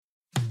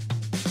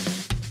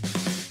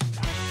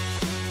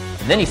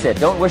And then he said,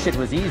 don't wish it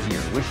was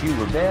easier, wish you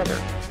were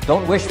better.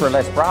 Don't wish for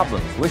less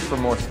problems, wish for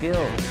more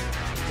skills.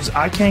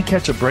 I can't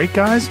catch a break,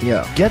 guys.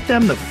 Yeah. Get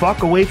them the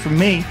fuck away from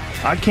me.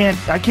 I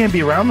can't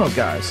be around those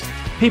guys.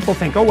 People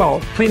think, oh, well,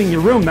 cleaning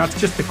your room, that's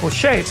just a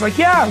cliche. It's like,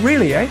 yeah,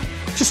 really, eh?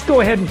 Just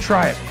go ahead and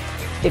try it.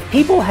 If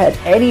people had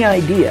any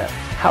idea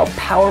how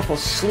powerful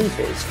sleep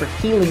is for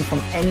healing from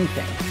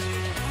anything,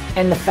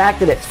 and the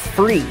fact that it's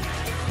free.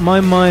 My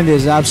mind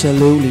is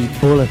absolutely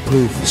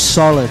bulletproof,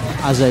 solid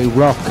as a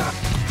rock.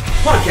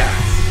 Podcast.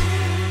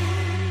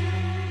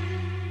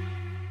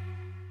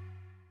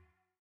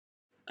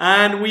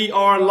 And we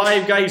are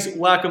live, guys.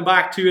 Welcome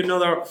back to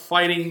another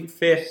Fighting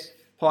Fit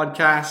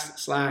podcast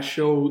slash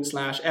show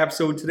slash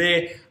episode.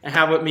 Today I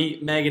have with me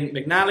Megan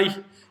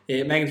McNally.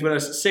 Megan's with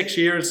us 6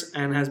 years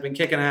and has been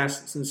kicking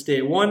ass since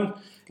day one.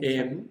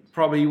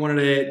 Probably one of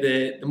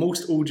the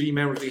most OG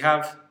members we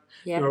have.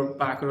 Yeah. You're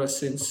back with us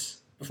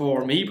since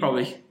before me,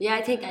 probably. Yeah,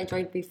 I think I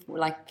joined before,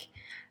 like,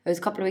 it was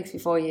a couple of weeks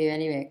before you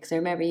anyway, because I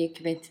remember you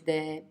came into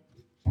the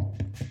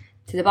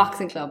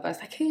boxing club. I was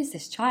like, who's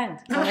this child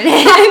coming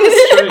in?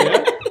 That's true,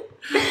 yeah.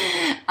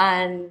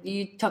 And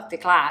you took the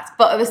class.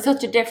 But it was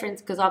such a difference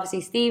because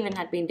obviously Stephen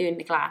had been doing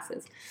the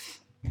classes.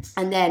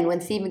 And then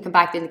when Stephen came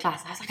back doing the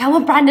class, I was like, I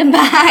want Brandon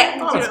back.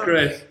 Oh, that's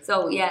great.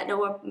 So yeah,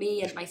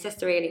 me and my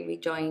sister Aileen, we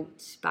joined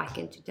back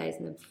in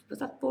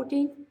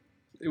 2014?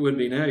 It would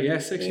be now, yeah,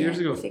 6 years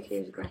ago. 6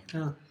 years ago.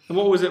 Yeah. And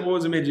what was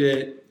it made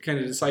you kind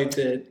of decide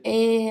to...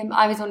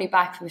 I was only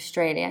back from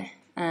Australia,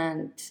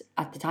 and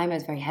at the time I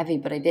was very heavy,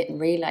 but I didn't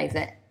realise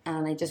it.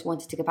 And I just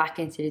wanted to get back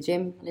into the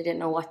gym, and I didn't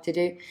know what to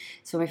do.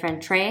 So my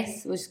friend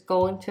Trace was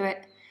going to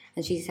it,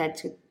 and she said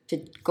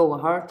to go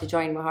with her, to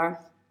join with her.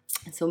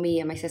 And so me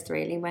and my sister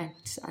Aileen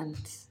went, and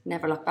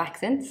never looked back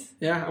since.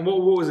 Yeah, and what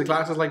was the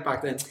classes like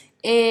back then?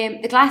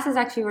 The classes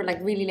actually were like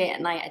really late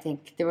at night, I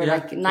think. They were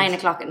like 9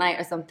 o'clock at night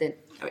or something.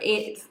 Or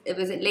 8, it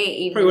was late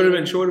evening. Probably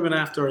would have been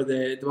after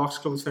the box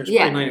club was finished,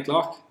 probably 9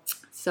 o'clock.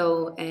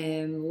 So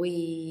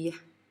we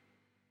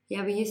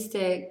used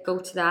to go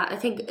to that. I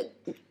think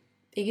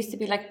it used to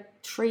be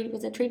like 3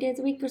 days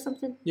a week or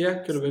something? Yeah,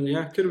 could have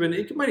been.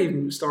 It might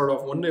even start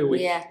off one day a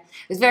week. Yeah,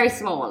 it was very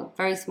small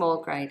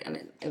crowd, and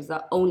it was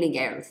the only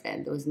girls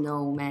then. There was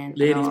no men.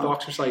 Ladies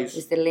boxer size. It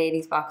was the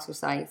ladies boxer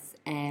size.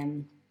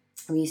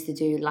 We used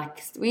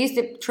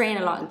to train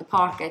a lot in the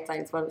park outside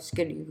as well, which is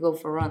good. You could go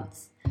for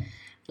runs.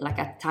 Like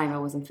at the time, I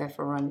wasn't fit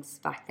for runs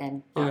back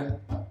then.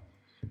 But,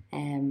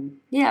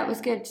 it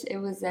was good. It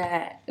was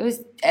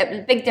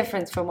a big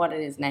difference from what it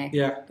is now.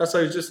 Yeah, that's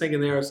what I was just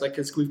thinking there. It's like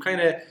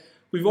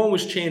we've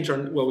always changed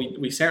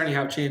we certainly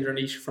have changed our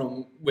niche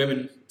from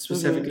women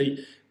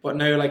specifically, but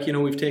now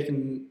we've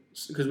taken,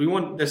 because we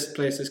want this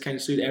place to kind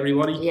of suit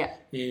everybody,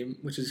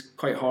 which is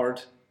quite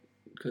hard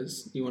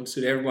because you want to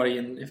suit everybody,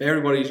 and if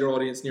everybody's your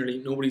audience, nearly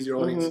nobody's your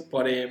audience.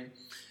 But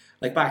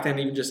like back then,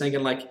 even just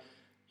thinking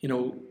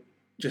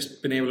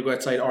just being able to go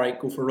outside, all right,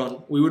 go for a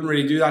run. We wouldn't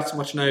really do that so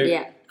much now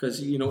because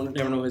you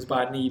never know his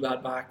bad knee,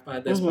 bad back,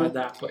 bad this, bad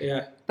that. But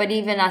yeah. But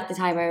even at the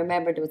time, I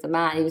remember there was a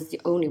man. He was the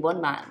only one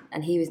man,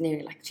 and he was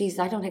nearly like, "Geez,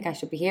 I don't think I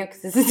should be here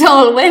because this is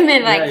all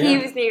women." He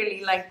was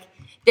nearly like,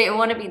 didn't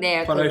want to be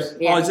there. Oh,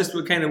 is this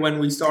kind of when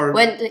we started?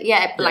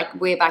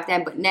 Like way back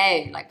then. But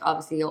now, like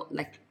obviously,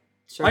 like.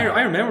 Sure.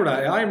 I remember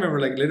that. I remember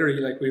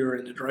literally we were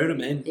in a drought of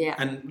men. Yeah.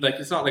 And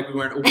it's not like we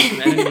weren't open to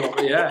men anymore.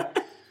 But yeah.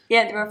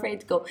 Yeah, they were afraid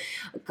to go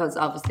because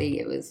obviously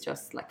it was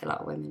just like a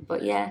lot of women.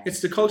 But yeah, it's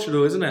the culture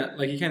though, isn't it?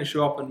 Like you kind of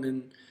show up and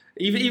then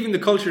even the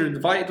culture,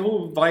 the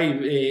whole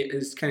vibe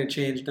is kind of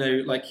changed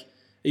now. Like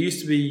it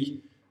used to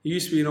be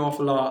an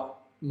awful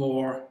lot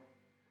more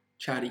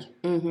chatty.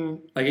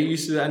 Like it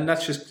used to, and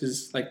that's just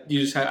because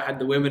you just had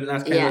the women, and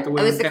that's kind of what the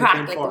women. It was the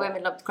crack. Like the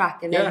women loved the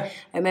crack, and then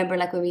I remember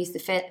when we used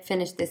to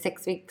finish the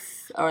 6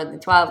 weeks or the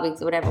 12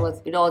 weeks or whatever it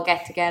was, we'd all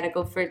get together,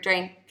 go for a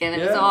drink, and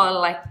it was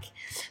all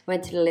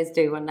went to the Liz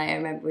Do one night. I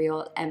remember we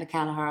all Emma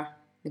Callagher,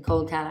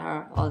 Nicole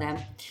Callagher, all them.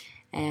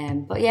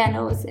 But yeah,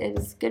 no, it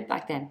was good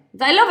back then.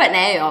 I love it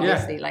now,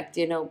 obviously.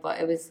 But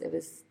it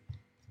was.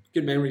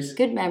 Good memories.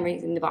 Good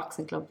memories in the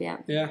boxing club, yeah.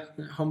 Yeah,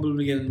 humble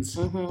beginnings.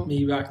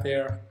 Me back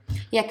there.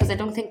 Yeah, because I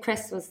don't think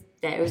Chris was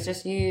there. It was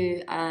just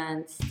you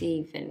and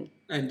Stephen.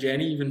 And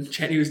Jenny, even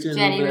Jenny was doing.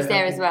 Jenny was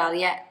there as well,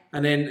 yeah.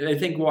 And then I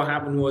think what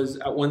happened was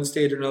at one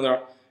stage or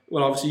another,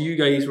 well, obviously you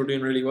guys were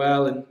doing really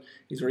well and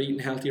you were eating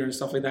healthier and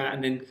stuff like that.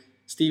 And then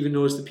Stephen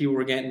noticed that people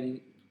were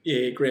getting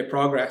great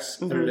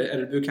progress at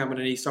a boot camp, and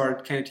then he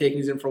started kind of taking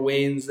us in for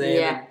weigh-ins then.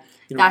 Yeah.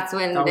 That's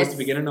when that was the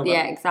beginning of it.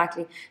 Yeah,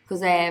 exactly.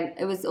 Because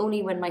it was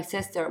only when my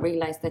sister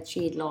realised that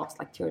she'd lost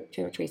like 2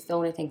 or 3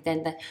 stone, I think,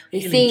 then that we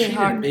seen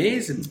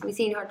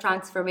her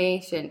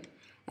transformation.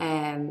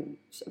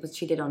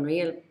 She did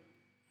unreal.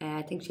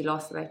 I think she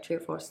lost about 3 or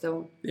 4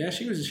 stone. Yeah,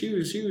 she was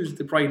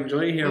the pride and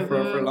joy here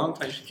for a long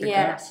time. She kicked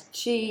ass. And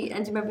do you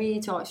remember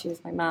you thought she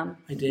was my mum?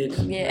 I did.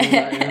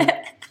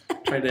 Yeah.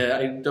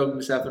 I dug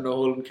myself in a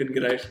hole and couldn't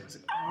get out. I was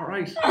like, all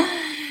right.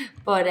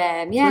 But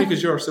It's really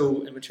because you're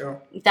so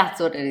immature. That's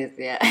what it is,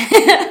 yeah.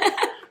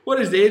 What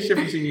is the age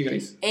difference between you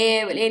guys?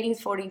 Well,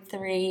 Aileen's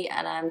 43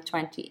 and I'm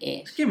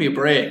 28. Give me a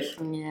break.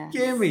 Yeah.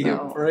 Give me a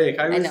break.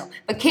 I know.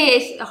 But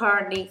Kate,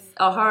 her niece,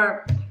 or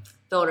her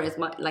daughter is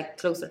like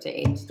closer to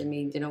age than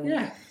me, you know.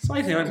 Yeah. So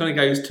I don't think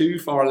I was too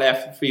far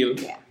left of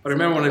field. Yeah. But I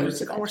remember when I was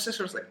like, our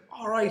sister was like,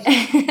 all right.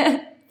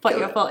 Put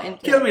your foot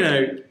into Kill it. me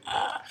now.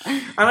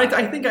 And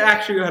I think I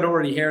actually had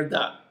already heard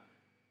that.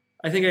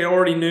 I think I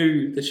already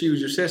knew that she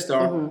was your sister,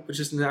 but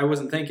just I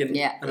wasn't thinking.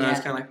 Yeah. And I was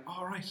kind of like,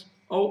 all right.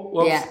 Oh,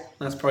 whoops. Yeah.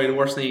 That's probably the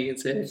worst thing you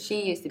can say.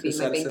 She used to be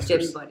my big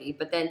gym buddy,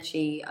 but then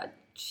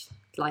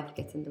life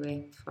gets in the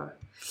way for her.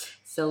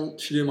 So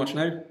She doing much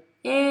now?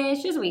 yeah,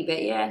 she does a wee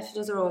bit. Yeah, she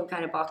does her own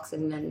kind of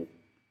boxing and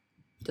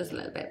does a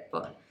little bit.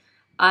 But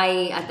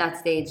I, at that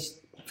stage,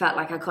 felt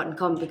like I couldn't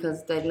come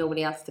because there had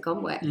nobody else to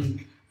come with.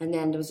 And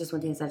then there was just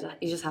one thing that said,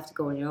 you just have to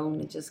go on your own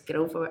and just get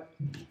over it.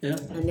 Yeah.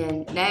 And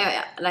then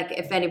now, like,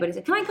 if anybody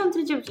said, can I come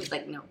to the gym? She's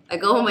like, no, I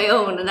go on my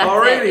own. And that's Oh,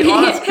 really? it.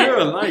 Oh, that's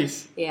cool.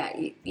 Nice. Yeah,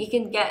 you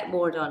can get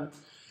more done.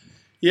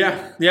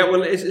 Yeah.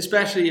 Well,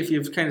 especially if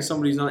you've kind of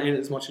somebody who's not in it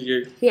as much as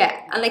you. Yeah,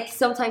 and like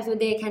sometimes when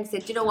they kind of say,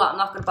 do you know what, I'm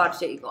not going to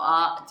bother you, you go,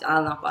 I'll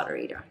not bother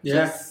either.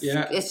 Yeah.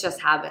 It's just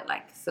habit,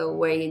 like, so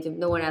where you have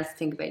no one else to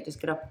think about it, just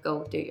get up,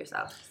 go, do it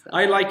yourself. So.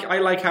 I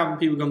like having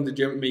people come to the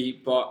gym with me,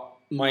 but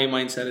my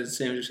mindset is the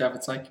same as yourself.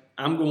 It's like,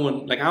 I'm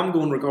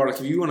going regardless.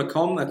 If you want to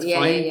come, that's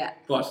fine. Yeah.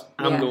 But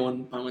I'm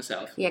going by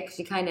myself. Yeah, because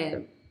you kind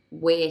of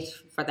wait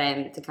for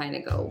them to kind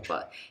of go.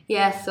 But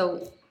yeah,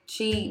 so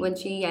when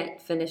she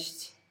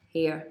finished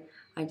here,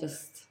 I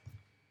just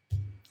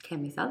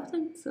came myself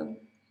then. So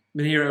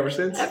Been here ever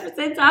since? Ever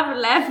since I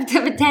haven't left, I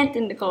have a tent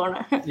in the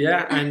corner.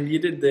 Yeah, and you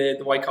did the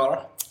white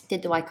collar?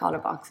 Did the white collar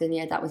boxing,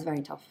 yeah, that was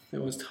very tough.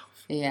 It was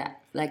tough. Yeah,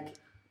 like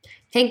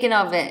thinking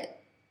of it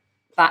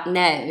back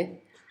now,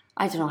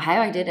 I don't know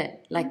how I did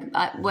it. Like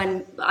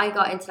when I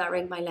got into that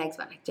ring, my legs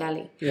went like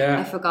jelly. Yeah.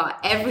 I forgot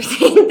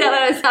everything that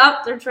I was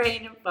after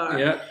training for.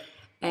 Yeah.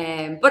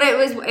 But it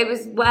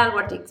was well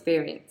worth the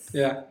experience.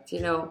 Yeah. You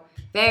know,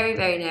 very,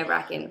 very nerve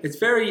wracking. It's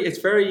very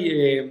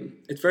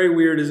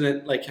weird, isn't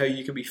it? Like how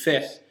you can be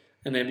fit,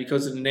 and then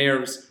because of the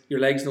nerves, your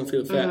legs don't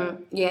feel fit.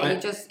 Yeah,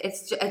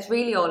 it's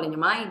really all in your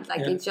mind.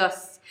 Like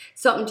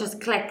something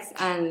just clicks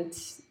and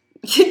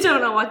you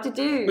don't know what to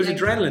do. There's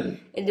adrenaline.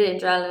 The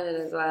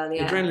adrenaline as well,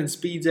 yeah. Adrenaline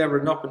speeds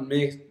everything up and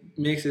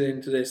makes it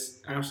into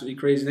this absolutely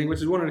crazy thing, which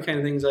is one of the kind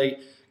of things I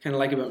kind of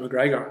like about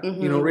McGregor.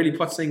 You know, really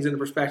puts things into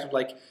perspective.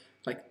 Like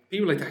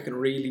people like that can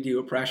really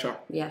deal with pressure.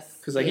 Yes.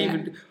 Because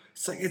even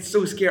it's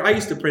so scary. I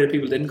used to pray that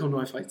people didn't come to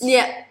my fights.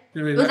 Yeah. You know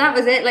what I mean? Well, that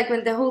was it. Like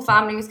when the whole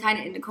family was kind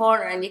of in the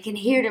corner, and you can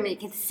hear them, and you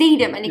can see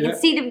them, and you can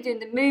see them doing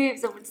the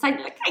moves. And it's like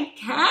I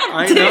can't.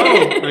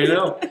 I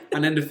know.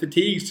 And then the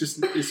fatigue's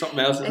just is something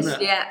else, isn't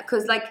it? Yeah,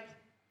 because like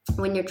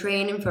when you're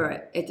training for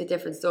it, it's a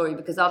different story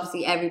because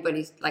obviously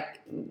everybody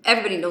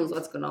knows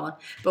what's going on.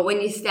 But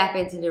when you step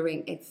into the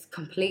ring, it's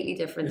completely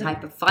different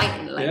type of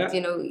fighting. Like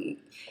you know,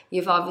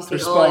 you've obviously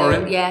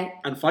sparring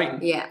and fighting.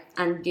 Yeah,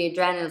 and the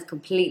adrenaline is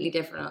completely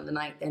different on the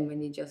night than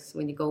when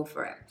you go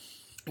for it.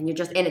 And you're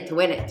just in it to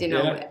win it, you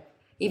know. Yeah.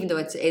 Even though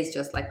it is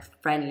just like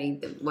friendly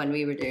when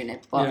we were doing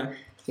it, but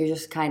you're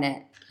just kind of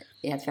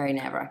it's very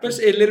nerve-wracking. But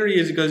it literally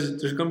is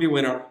because there's going to be a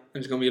winner and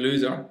there's going to be a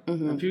loser,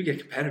 and people get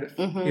competitive.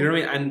 You know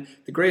what I mean? And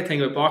the great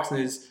thing about boxing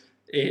is,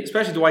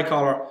 especially the white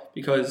collar,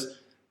 because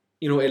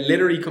you know it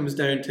literally comes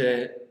down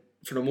to,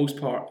 for the most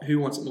part, who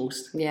wants it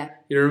most. Yeah.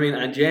 You know what I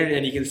mean? And generally,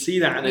 and you can see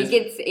that. And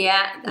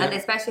and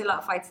especially a lot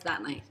of fights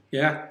that night.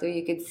 Yeah. So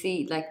you could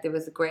see like there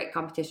was a great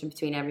competition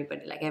between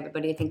everybody. Like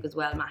everybody, I think, was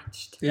well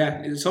matched. Yeah.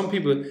 And some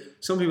people.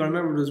 I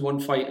remember there was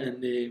one fight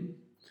and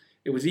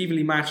it was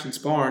evenly matched in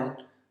sparring,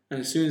 and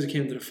as soon as it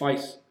came to the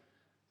fight,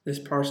 this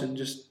person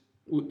just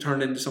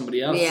turned into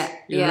somebody else. Yeah.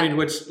 You know what I mean?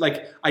 Which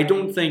I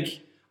don't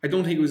think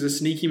it was a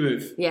sneaky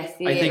move. Yes,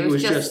 I think it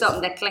was just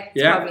something that clicked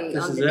probably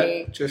this on is the it.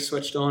 day. Just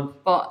switched on.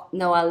 But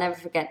no, I'll never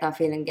forget that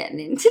feeling getting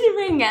into the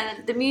ring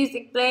and the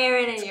music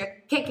blaring and you're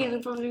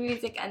kicking from the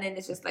music and then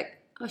it's just like,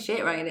 oh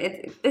shit, Ryan,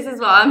 this is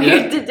what I'm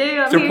here to do.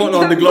 They're putting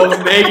on the gloves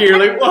and making you're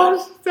like,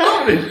 what's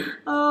happening?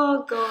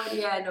 Oh god,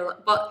 yeah, no.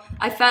 But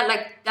I felt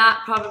like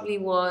that probably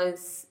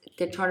was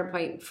the turning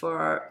point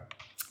for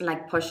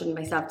like pushing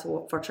myself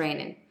for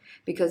training.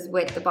 Because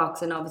with the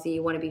boxing, obviously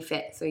you want to be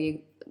fit. So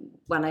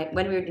when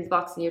we were doing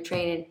boxing, you're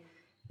training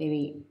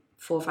maybe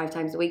 4 or 5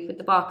 times a week with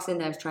the boxing.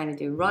 Then I was trying to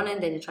do running.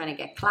 Then you're trying to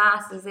get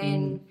classes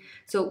in.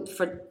 So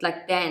for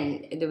like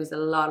then there was a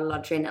lot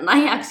of training, and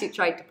I actually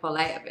tried to pull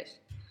out of it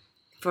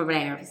for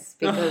nerves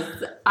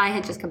because I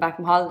had just come back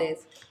from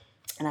holidays,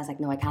 and I was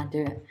like, no, I can't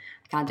do it.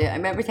 I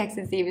remember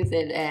texting Steve and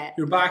said,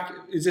 "You're back."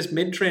 Is this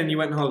mid-training? You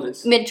went on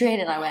holidays.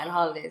 Mid-training, I went on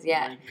holidays.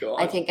 Yeah, oh my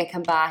God. I think I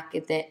come back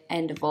at the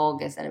end of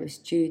August, and it was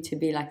due to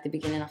be like the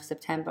beginning of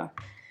September.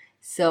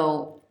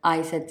 So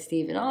I said to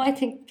Stephen, I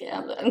think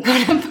I'm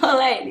going to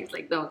pull out. And he's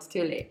like, no, it's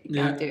too late. You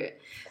can't do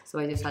it. So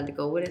I just had to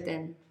go with it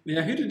then.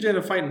 Yeah, who did you end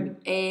up fighting?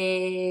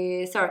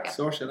 Sorka.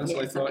 Sorka, that's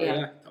what I thought,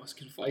 yeah. That was a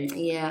good fight.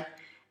 Yeah.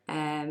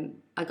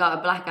 I got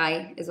a black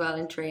eye as well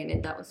in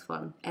training. That was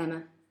fun.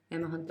 Emma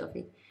Hunt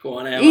Duffy. Go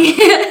on, Emma.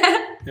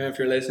 Emma, if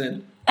you're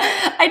listening.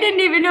 I didn't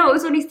even know. It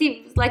was only Steve.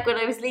 It was like when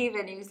I was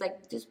leaving, he was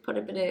like, just put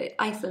a bit of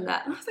ice on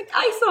that. And I was like,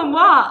 ice on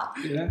what?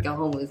 Yeah. Go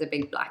home, it was a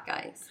big black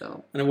eye.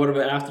 So. And then what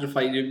about after the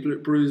fight? You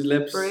bruised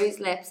lips? Bruised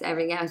lips,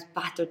 everything. I was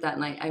battered that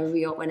night. I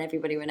remember when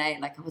everybody went out,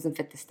 like I wasn't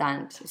fit to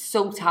stand. I was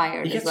so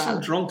tired You get as well.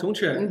 so drunk, don't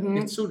you? Mm-hmm. You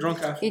get so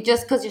drunk after. You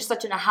just, because you're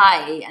such in a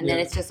high, and then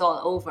it's just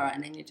all over,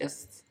 and then you're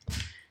just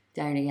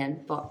down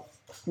again. But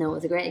no, it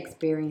was a great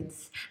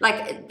experience.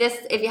 Like this,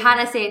 if you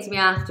had to say to me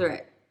after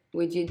it,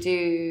 would you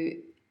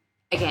do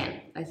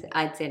again?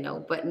 I'd say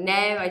no. But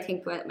now I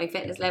think with my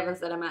fitness levels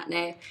that I'm at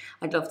now,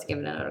 I'd love to give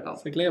it another go.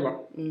 It's like labour.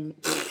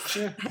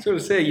 Yeah, that's what I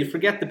say. You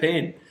forget the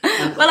pain.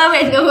 Well, I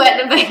wouldn't know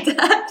anything about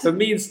that. So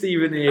me and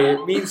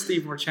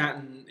Stephen were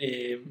chatting.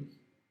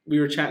 We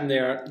were chatting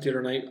there the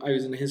other night. I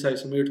was in his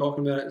house and we were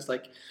talking about it. It's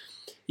like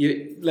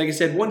like I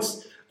said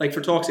once. Like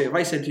for talk's sake, if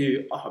I said to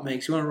you, "Oh,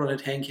 Megs, you want to run a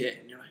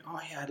 10K?" and you're like, "Oh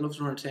yeah, I'd love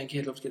to run a 10K.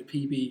 I'd love to get a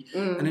PB."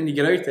 And then you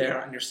get out there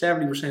and you're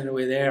 70% of the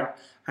way there,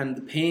 and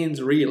the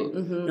pain's real.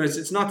 You know,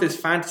 it's not this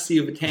fantasy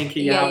of a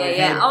 10K.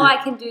 Yeah. Oh, I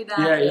can do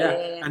that.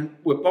 Yeah. And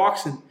with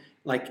boxing,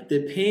 like the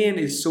pain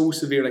is so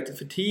severe, like the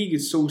fatigue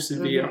is so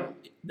severe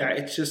that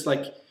it's just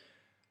like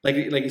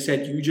you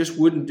said, you just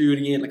wouldn't do it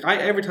again. Like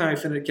every time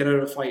I get out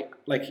of a fight,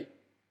 like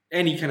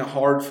any kind of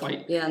hard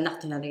fight. Yeah,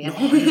 not doing it again.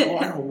 I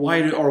don't know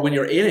why, or when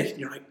you're in it,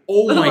 you're like,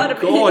 oh my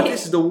God,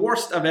 this is the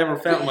worst I've ever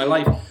felt in my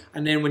life.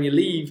 And then when you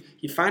leave,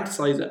 you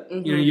fantasize it.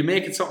 You know, you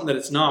make it something that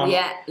it's not.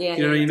 Yeah.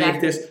 You know, you make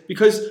this,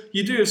 because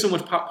you do have so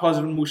much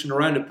positive emotion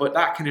around it, but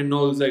that kind of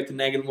nulls out the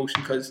negative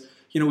emotion, because,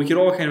 you know, we could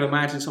all kind of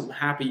imagine something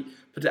happy,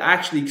 but to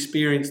actually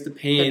experience the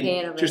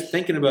pain of just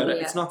thinking about it,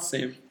 it's not the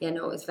same. Yeah,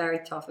 no, it was very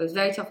tough. It was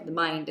very tough in the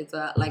mind as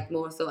well, like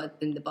more so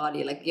than the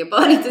body. Like your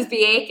body just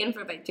be aching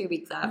for about 2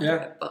 weeks after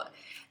it. But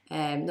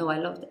no, I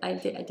loved it. I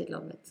did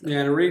love it. So. Yeah,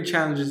 and it really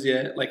challenges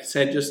you. Like I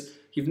said, just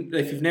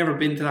if you've never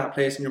been to that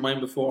place in your mind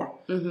before,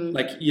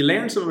 like you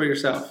learn something about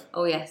yourself.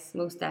 Oh yes,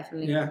 most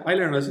definitely. Yeah, I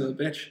learned as a little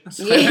bitch. That's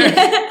what I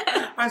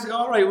learned. I was like,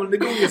 all right, well, they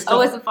go get stuff. I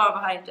wasn't far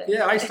behind it.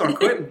 Yeah, I started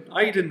quitting.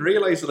 I didn't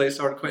realise that I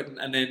started quitting,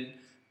 and then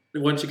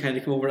once you kind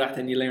of come over that,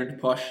 then you learn to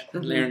push.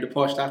 And learn to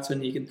push. That's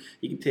when you can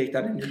take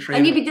that in your training.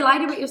 And you'd be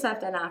delighted with yourself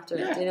then after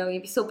it. You know,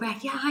 you'd be so proud.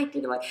 Yeah, I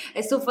did it.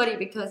 It's so funny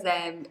because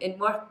in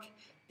work,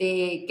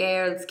 the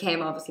girls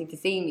came obviously to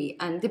see me,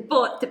 and they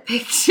bought the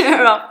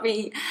picture of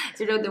me.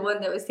 You know, the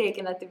one that was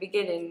taken at the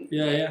beginning.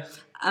 Yeah.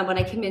 And when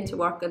I came into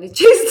work on the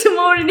Tuesday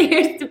morning,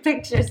 here's the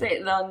picture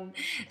sitting on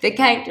the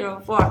counter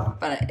of work.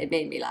 But it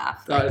made me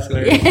laugh. That is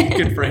hilarious.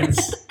 Good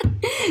friends.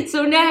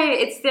 So now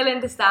it's still in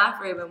the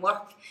staff room and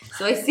work.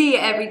 So I see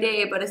it every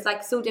day, but it's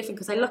like so different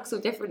because I look so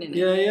different in it.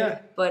 Yeah.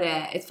 But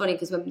it's funny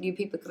because when new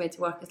people come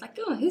into work, it's like,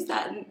 oh, who's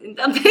that? And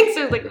that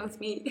picture is like, that's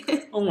me.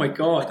 Oh my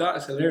God, that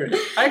is hilarious.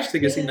 I actually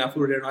think I've seen that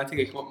photo there, and I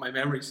think I come up with my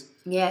memories.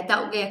 Yeah,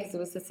 because it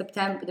was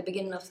the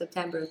beginning of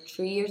September,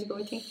 3 years ago,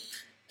 I think.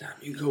 Damn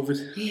you,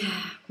 COVID. Yeah.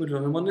 We'd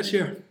have done one this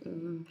year.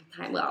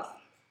 Well,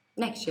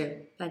 next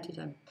year, plenty of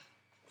time.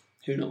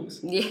 Who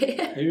knows?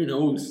 Yeah. Who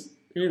knows?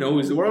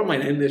 The world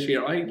might end this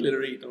year. I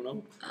literally don't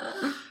know.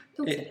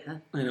 Don't say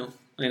that.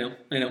 I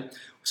know.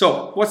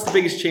 So, what's the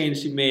biggest change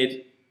you've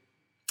made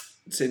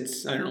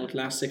since, I don't know, the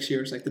last 6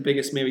 years? Like the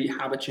biggest maybe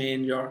habit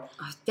change or?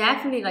 Oh,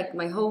 definitely, like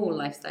my whole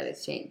lifestyle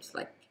has changed.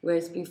 Like,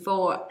 whereas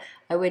before,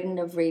 I wouldn't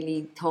have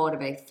really thought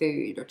about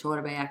food or thought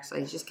about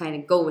exercise. You just kind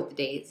of go with the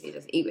days. You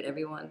just eat whatever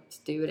you want,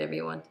 do whatever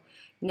you want.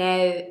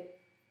 Now,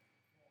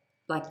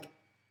 like,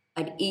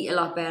 I'd eat a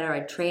lot better,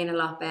 I'd train a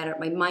lot better.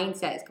 My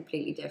mindset is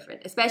completely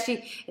different.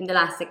 Especially in the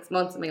last 6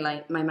 months of my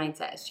life, my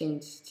mindset has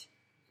changed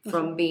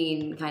from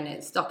being kind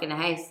of stuck in a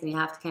house and you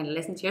have to kind of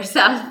listen to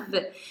yourself.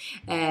 But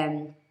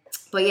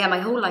yeah, my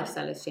whole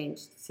lifestyle has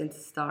changed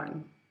since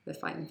starting with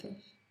fighting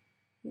fish.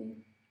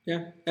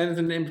 Yeah.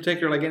 Anything in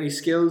particular, like any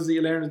skills that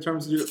you learned in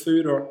terms of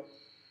food or?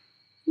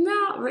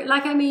 No,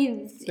 like I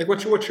mean. Like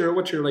what's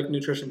your like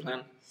nutrition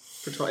plan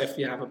if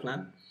you have a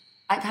plan?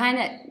 I kind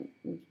of.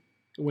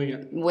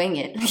 Wing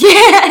it.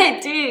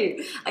 Yeah,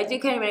 I do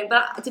kind of wing it.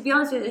 But to be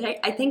honest with you,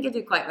 I think I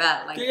do quite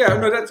well. Like,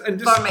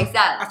 for myself.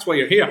 That's why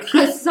you're here.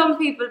 Because some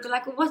people be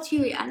like, well, what do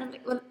you eat? And I'm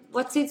like, well,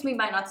 what suits me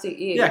might not suit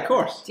you. Yeah, of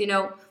course. Do you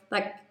know,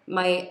 like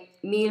my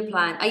meal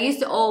plan, I used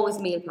to always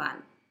meal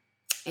plan.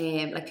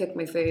 Like cook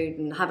my food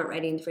and have it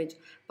ready in the fridge.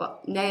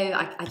 But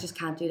now I just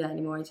can't do that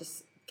anymore. I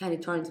just kind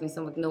of turn to my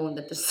stomach knowing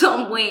that there's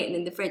some waiting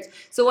in the fridge.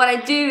 So what I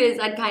do is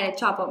I kind of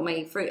chop up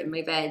my fruit and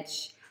my veg,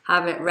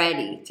 have it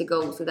ready to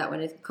go so that when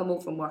I come home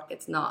from work,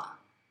 it's not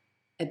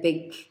a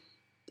big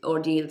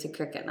ordeal to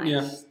cook at night.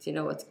 Yeah. You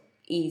know, it's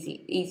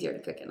easier to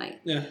cook at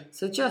night. Yeah.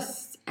 So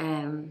just,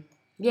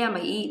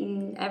 my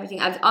eating, everything.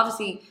 I've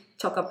obviously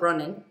took up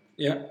running.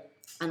 Yeah.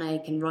 And I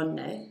can run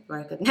now, where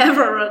I could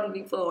never run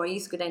before. I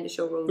used to go down to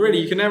Show Road. Really?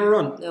 You can never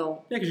run?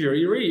 No. Yeah, because you're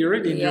really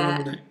in your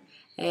run now.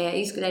 I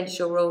used to go down to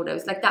Show Road. I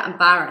was like that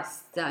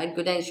embarrassed that I'd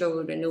go down Show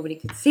Road and nobody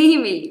could see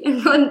me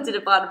and run to the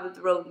bottom of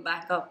the road and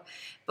back up.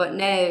 But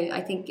now,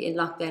 I think in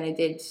lockdown I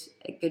did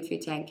a good few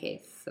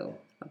 10Ks, so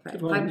I'm quite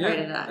proud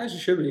of that. As you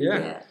should be,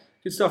 yeah.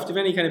 Good stuff. Do you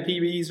have any kind of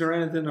PBs or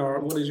anything, or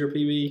what is your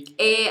PB?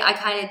 I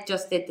kind of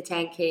just did the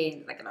 10K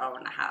in like an hour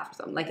and a half or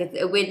something. Like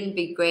it wouldn't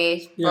be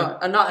great, Yeah.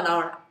 but not an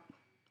hour.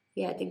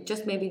 Yeah, I think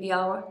just maybe the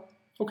hour.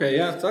 Okay,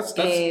 yeah, that's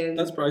probably,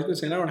 I was going to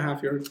say an hour and a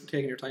half. You're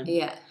taking your time.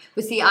 Yeah,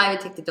 but see, I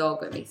would take the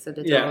dog with me, so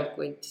the dog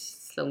would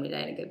slow me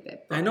down a good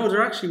bit. I know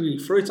they're actually really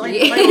fruits. I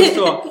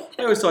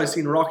always thought I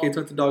seen Rocky. I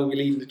thought the dog would be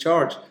leading the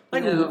charge.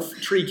 I go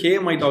 3K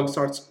and my dog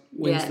starts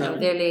wing snapping.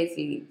 They're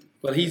lazy.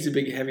 Well, he's a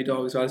big heavy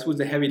dog as well. I suppose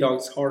the heavy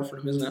dog's hard for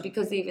him, isn't it?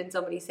 Because even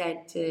somebody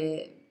said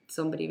to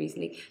somebody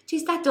recently,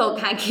 geez, that dog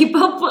can't keep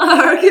up with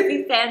her because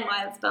he's 10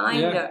 miles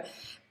behind her.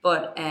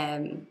 But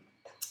the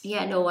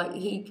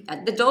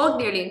dog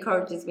nearly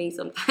encourages me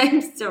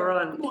sometimes to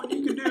run. Come on,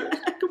 you can do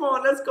it. Come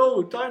on, let's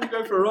go. Time to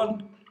go for a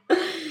run.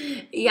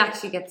 He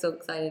actually gets so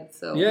excited.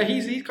 So yeah,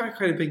 he's got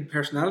quite a big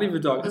personality of a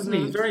dog, isn't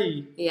he? He's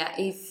very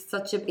he's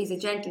a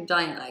gentle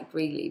giant, like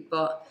really.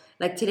 But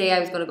like today,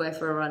 I was going to go out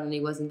for a run and he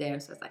wasn't there,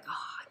 so I was like,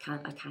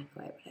 I can't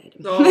go out without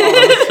him. Oh,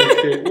 that's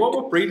so cute.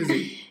 What breed is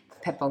he?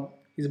 Pit bull.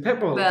 He's a pit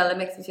bull. Well, a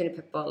mix between a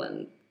pit bull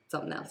and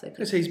something else. I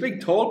think. He's big,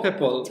 tall pit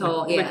bull.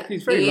 Tall, like,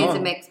 he's very long. He is a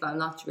mix, but I'm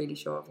not really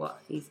sure of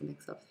what he's a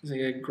mix of. He's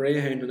like a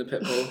greyhound and a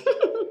pit bull.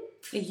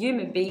 A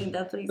human being.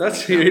 That's what he's.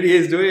 That's who it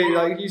is. Do we?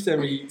 Like you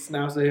send me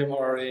snaps of him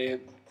or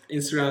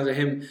Instagrams of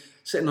him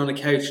sitting on a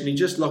couch, and he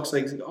just looks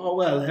like, oh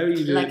well, how are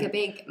you doing? Like a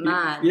big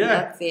man.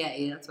 Yeah.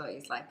 That's what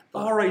he's like. But,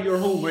 all right, you're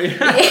home. Right?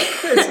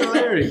 It's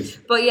hilarious.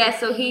 But yeah,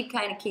 so he'd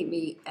kind of keep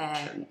me.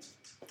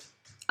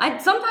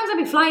 Sometimes I'd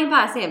be flying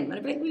past him, and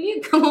I'd be like, "Will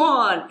you come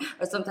on?"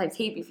 Or sometimes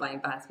he'd be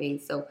flying past me.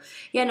 So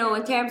yeah, no.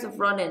 In terms of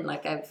running,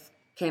 like I've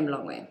came a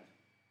long way.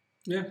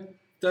 Yeah,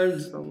 down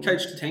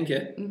couch to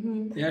 10K.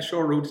 Mm-hmm. Yeah,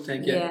 short road to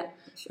 10K. Yeah,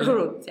 short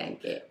road to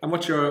 10K.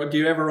 And do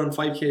you ever run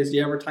 5Ks? Do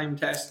you ever time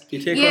test? Do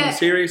you take running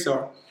serious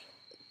or?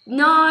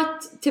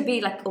 Not to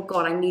be like, oh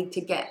God, I need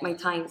to get my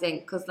times in,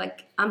 because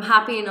like I'm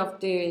happy enough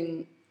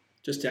doing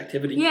just the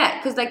activity. Yeah,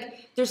 because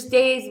like there's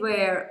days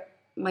where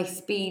my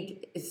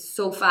speed is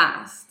so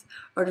fast,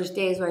 or there's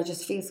days where I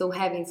just feel so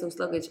heavy and so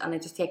sluggish, and I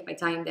just take my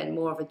time then,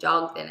 more of a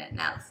jog than anything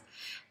else.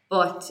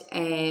 But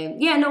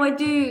I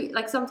do,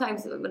 like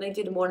sometimes when I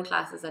do the morning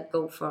classes, I'd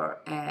go for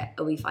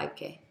a wee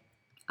 5K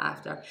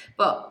after,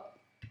 but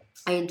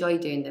I enjoy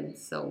doing them.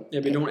 So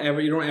yeah, but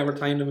you don't ever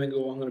time them and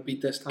go, I'm going to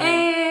beat this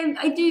time.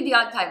 I do the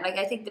odd time. Like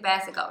I think the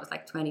best I got was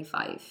like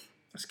 25.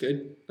 That's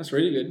good. That's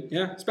really good.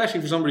 Yeah,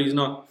 especially for somebody who's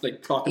not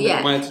like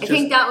clocking miles. I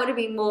think that would have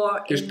been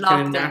more in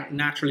lockdown. Kind of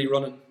naturally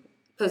running.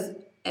 Because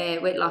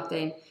with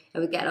lockdown, I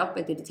would get up,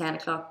 I did the 10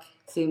 o'clock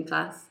Zoom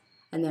class,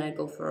 and then I'd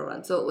go for a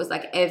run. So it was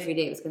like every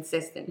day, it was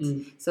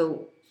consistent.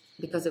 So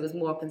because it was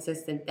more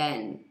consistent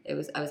then, I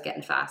was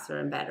getting faster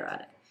and better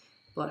at it.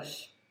 But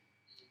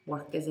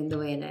work is in the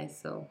way now,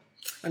 so.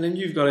 And then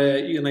you've got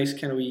a nice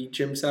kind of wee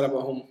gym set up at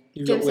home.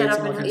 You've gym got set weights up,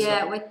 and all kinds of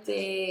stuff. with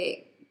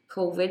the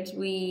COVID,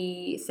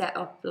 we set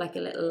up like a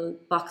little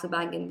boxing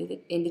bag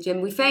in the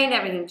gym. We found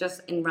everything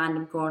just in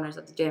random corners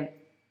of the gym,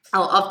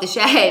 of the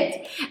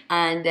shed,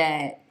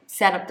 and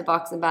set up the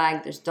boxing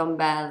bag. There's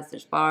dumbbells,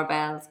 there's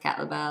barbells,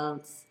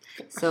 kettlebells.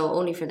 So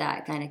only for that,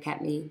 it kind of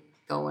kept me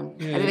going.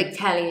 I have a big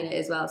telly in it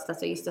as well, so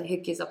that's why I used to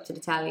hook you up to the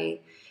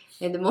telly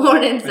in the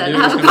mornings and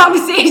have a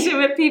conversation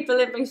with people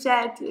in my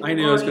shed. I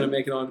knew I was going to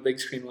make it on the big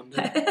screen one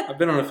day. I've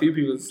been on a few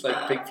people's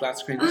like big flat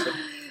screens. So.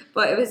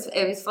 But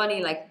it was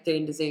funny, like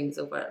doing the Zooms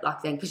over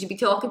lockdown, because you'd be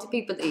talking to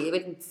people that you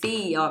wouldn't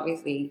see,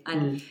 obviously,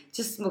 and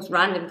just most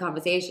random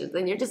conversations,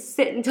 and you're just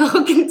sitting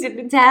talking to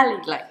the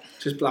telly, like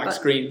just black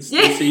screens.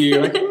 To see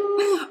you, like,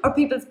 or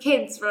people's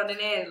kids running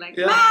in, like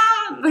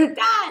Mom,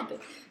 Dad.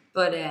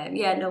 But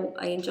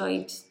I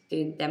enjoyed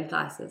doing them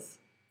classes.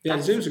 Yeah,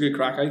 the Zooms are good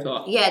crack, I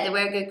thought. Yeah, they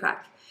were good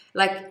crack.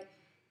 Like,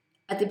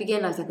 at the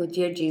beginning I was like, oh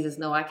dear Jesus,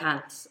 no, I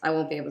can't. I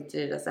won't be able to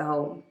do this at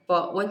home.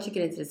 But once you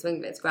get into the swing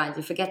of it, it's grand.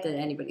 You forget that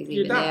anybody's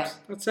even adapt.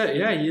 there. That's it,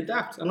 yeah, you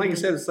adapt. And like I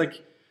said, it's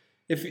like,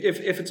 if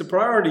it's a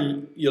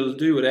priority, you'll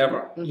do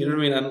whatever. You know what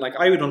I mean? And like,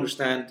 I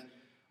understand,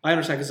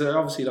 because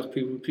obviously, like,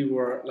 people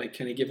were like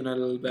kind of giving out a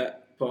little bit,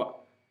 but,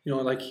 you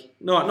know, like,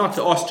 not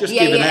to us, just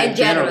giving out in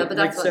general. But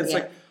that's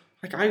like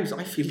I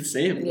feel the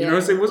same. You know,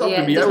 so it was up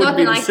to me. I wouldn't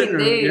be in the sitting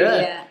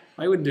room.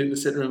 I wouldn't do it in the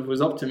sitting room. If it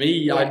was up to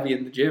me, I'd be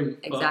in the gym.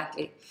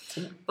 Exactly.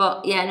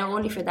 But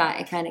only for that,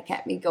 it kind of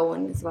kept me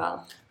going as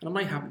well. And it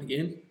might happen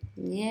again.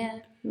 Yeah,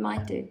 it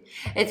might do.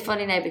 It's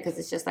funny now because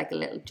it's just like a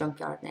little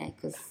junkyard now,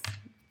 because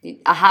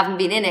I haven't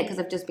been in it because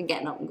I've just been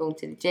getting up and going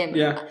to the gym.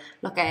 Yeah. And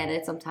look at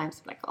it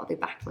sometimes, like, I'll be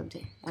back one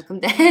day. I'll come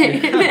down.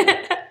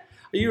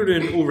 You were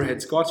doing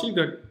overhead squats. You've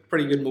got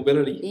pretty good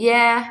mobility.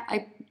 Yeah,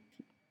 a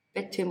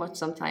bit too much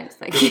sometimes.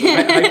 Like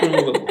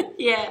hypermobile.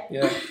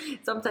 Yeah.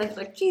 Sometimes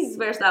like, Jesus,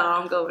 where's that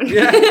arm going?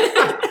 Yeah.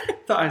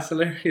 That is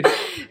hilarious.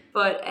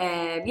 But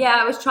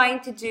I was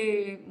trying to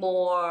do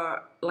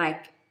more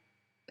like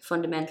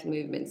fundamental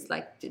movements,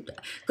 like,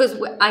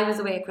 because I was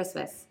away at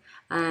Christmas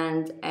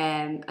and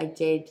I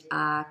did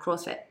a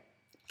CrossFit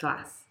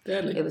class.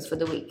 Deadly. It was for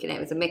the week and it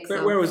was a mix.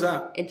 Where was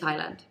that? In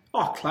Thailand.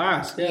 Oh,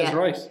 class. Yeah, that's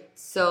right.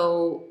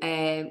 So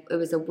it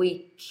was a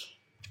week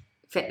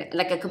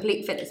a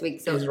complete fitness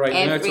week. So He's right.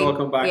 Now it's all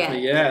come back to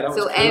me. Yeah, that was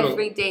so cool.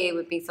 every day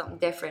would be something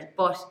different.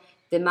 But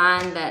the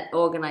man that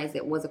organised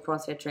it was a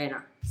CrossFit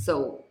trainer.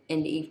 So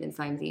in the evening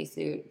times, he used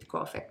to do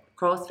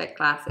CrossFit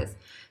classes.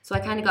 So I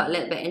kind of got a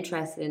little bit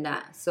interested in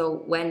that.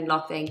 So when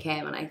lockdown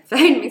came and I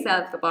found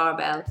myself a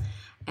barbell,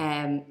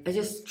 I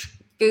just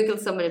Googled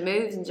some of the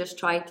moves and just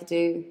tried to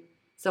do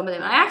some of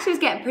them. I actually was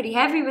getting pretty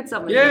heavy with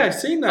some of them. Yeah, I've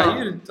seen that.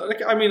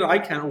 I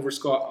can't over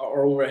squat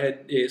or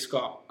overhead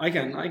squat. I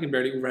can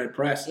barely overhead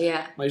press.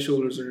 Yeah. My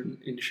shoulders are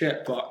in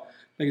shit. But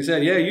like I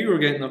said, yeah, you were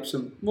getting up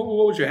some. What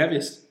was your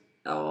heaviest?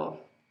 Oh,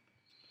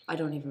 I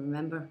don't even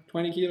remember.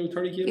 20 kilo,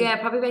 30 kilo? Yeah,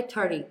 probably about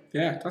 30.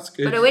 Yeah, that's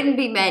good. But it wouldn't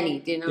be many,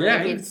 do you know?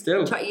 Yeah, like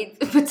still.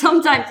 But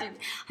sometimes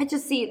I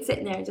just see it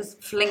sitting there,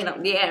 just flinging up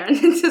in the air, and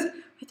it's just,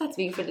 that's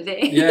me for the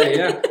day.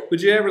 Yeah.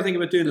 Would you ever think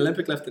about doing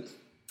Olympic lifting?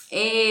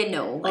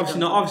 No. Obviously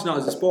not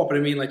as a sport, but I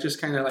mean, like, just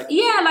kind of like.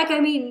 Yeah, like, I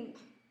mean,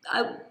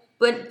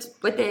 with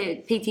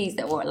the PTs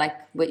that were like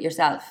with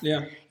yourself.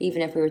 Yeah.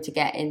 Even if we were to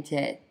get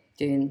into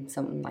doing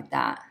something like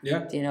that.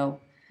 Yeah. Do you know?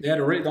 Yeah,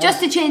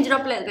 just to change it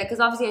up a little bit, because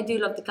obviously I do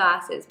love the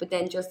classes, but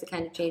then just to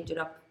kind of change it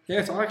up.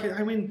 Yeah,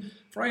 I mean,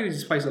 Friday's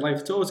the spice of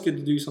life. It's always good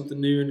to do something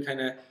new and kind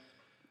of.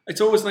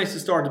 It's always nice to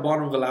start at the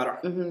bottom of a ladder.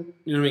 Mm-hmm.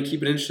 You know what I mean?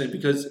 Keep it interesting,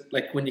 because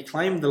like when you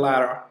climb the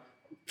ladder,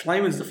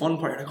 climbing's the fun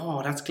part. You're like,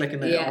 oh, that's clicking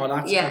there. Yeah. Oh,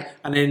 that's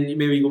and then you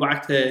maybe go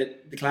back to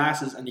the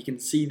classes and you can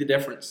see the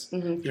difference.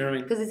 Mm-hmm. You know what I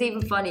mean? Because it's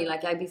even funny.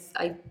 Like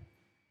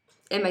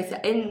in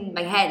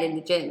my head in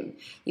the gym,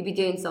 you'd be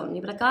doing something,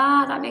 you'd be like,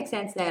 that makes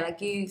sense now.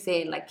 Like you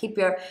saying, like, keep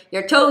your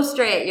toes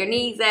straight, your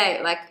knees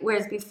out. Like,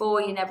 whereas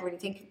before you never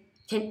really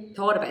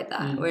thought about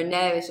that. Where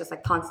now it's just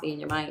like constantly in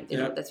your mind. You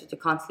know, that's what you're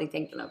constantly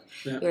thinking of.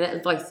 Yeah. Your little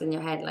voice in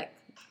your head, like,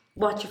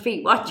 watch your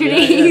feet, watch your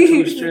knees.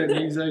 Yeah, toes straight,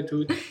 knees out,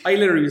 toes. I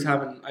literally was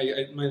having,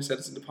 I might have said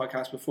this in the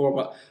podcast before,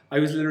 but I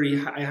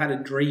had a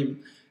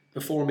dream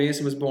before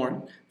Mason was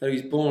born, that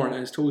he was born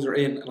and his toes are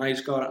in, and I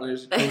just got it and I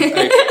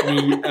just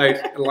knee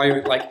out,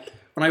 alive. Like,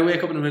 when I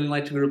wake up in the middle of the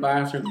night to go to the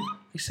bathroom,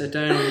 I sit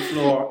down on the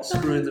floor,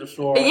 screw into the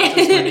floor,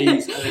 just my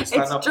knees, and then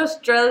stand up. It's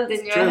just drilled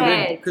in your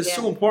head. Because it's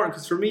so important,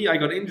 because for me, I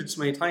got injured so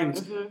many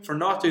times for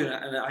not doing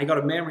it, and I got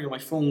a memory on my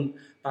phone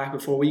back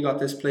before we got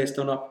this place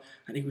done up.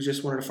 I think it was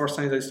just one of the first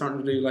times I was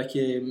starting to do like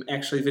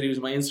exercise videos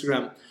on my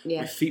Instagram.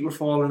 Yeah. My feet were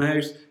falling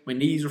out, my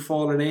knees were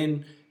falling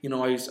in. You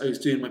know, I was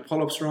doing my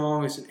pull-ups wrong.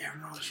 I was doing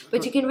everything wrong.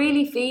 But you can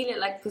really feel it,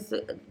 like, because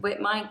with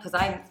mine, because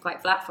I'm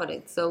quite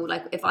flat-footed. So,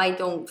 like, if I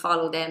don't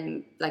follow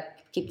them, like,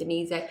 keep the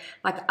knees out,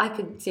 like, I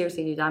could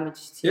seriously do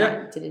damage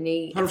to the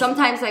knee. And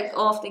sometimes, like,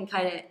 often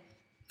kind of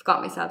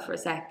forgot myself for a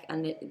sec,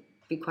 and it'd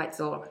be quite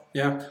sore.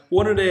 Yeah,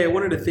 one of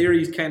the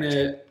theories kind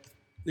of.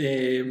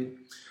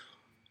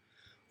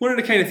 One of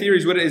the kind of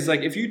theories with it is,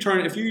 like, if you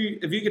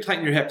could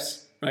tighten your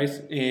hips, right?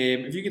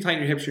 If you can tighten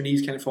your hips, your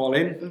knees kind of fall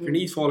in. Mm-hmm. If your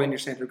knees fall in, your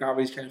center of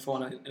gravity is kind of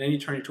falling in, and then you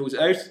turn your toes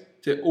out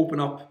to open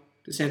up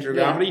the center of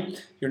gravity.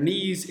 Your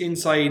knees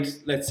inside,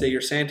 let's say,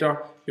 your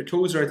center. Your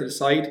toes are out to the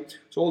side,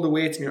 so all the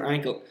weight's in your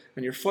ankle,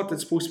 and your foot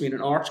that's supposed to be in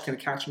an arch kind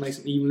of catch nice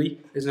and evenly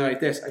is now like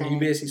this, and you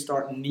basically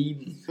start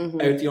kneading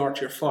out the arch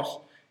of your foot.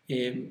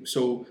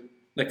 So,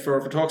 like,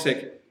 for talk's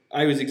sake,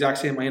 I was the exact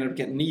same. I ended up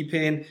getting knee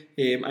pain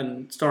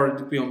and started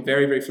to become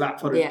very, very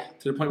flat-footed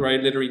to the point where I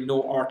literally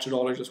no arch at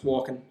all. I was just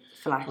walking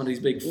flat on these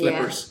big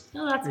flippers.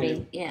 Oh, that's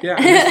me. Yeah.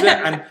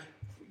 And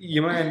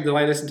you mind that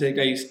I listen to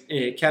guys,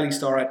 Kelly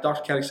Starrett,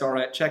 Dr. Kelly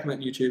Starrett, check him out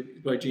on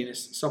YouTube, by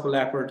genius. Supple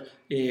Leopard.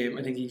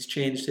 I think he's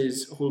changed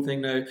his whole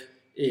thing now.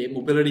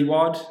 Mobility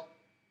WOD.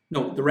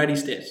 No, the Ready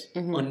State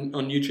on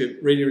YouTube.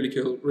 Really, really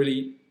cool.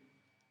 Really,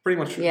 pretty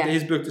much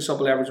his book, The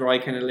Supple Leopard, where I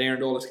kind of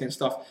learned all this kind of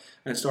stuff.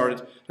 And started,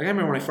 like, I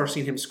remember when I first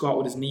seen him squat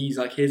with his knees,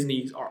 like, his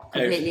knees are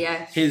completely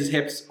out. His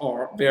hips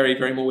are very,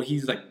 very mobile.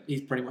 He's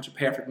pretty much a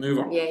perfect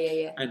mover.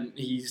 Yeah. And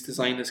he's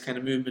designed this kind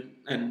of movement,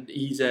 and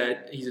he's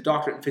a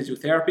doctorate in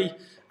physiotherapy,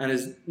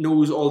 and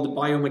knows all the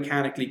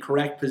biomechanically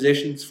correct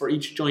positions for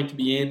each joint to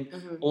be in,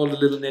 all the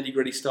little nitty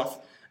gritty stuff.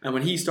 And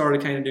when he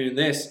started kind of doing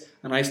this,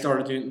 and I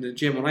started doing it in the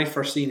gym, when I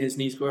first seen his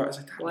knees go out, I was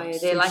like, why are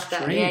they like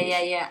that?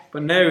 Yeah.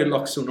 But now it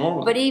looks so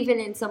normal. But even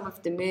in some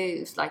of the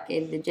moves, like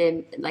in the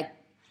gym, like,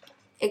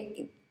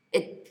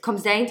 it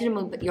comes down to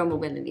your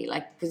mobility,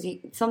 like, because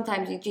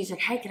sometimes you're just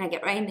like, how can I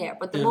get around there?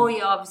 But the more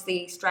you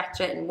obviously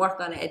stretch it and work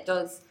on it, it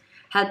does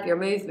help your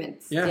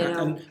movements. Yeah, you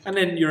know? and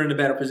then you're in a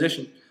better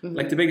position.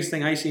 Like, the biggest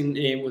thing I seen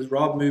was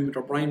Rob Movement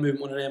or Brian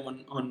Movement, one of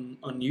them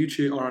on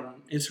YouTube or on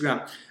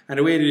Instagram. And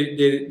the way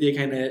they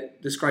kind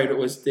of described it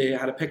was they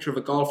had a picture of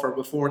a golfer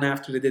before and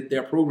after they did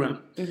their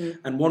program.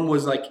 And one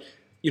was like,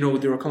 you know,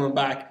 they were coming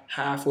back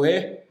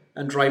halfway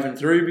and driving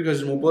through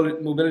because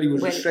mobility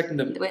was restricting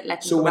them.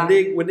 So when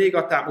they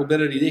got that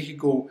mobility, they could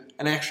go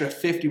an extra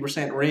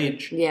 50%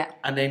 range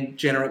and then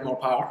generate more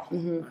power.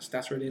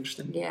 That's really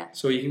interesting. Yeah.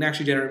 So you can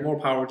actually generate more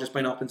power just by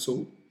not being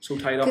so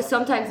tied up. Because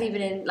sometimes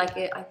even in, like,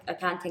 I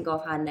can't think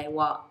offhand now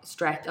what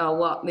stretch or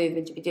what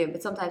movement you'd be doing,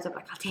 but sometimes I'm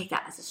like, I'll take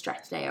that as a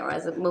stretch day or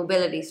as a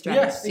mobility stretch.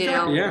 Yes, you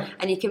exactly, know,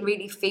 and you can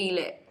really feel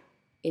it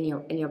in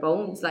your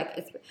bones.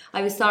 Like,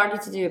 I was starting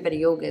to do a bit of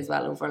yoga as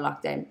well over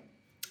lockdown.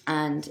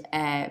 And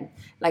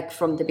like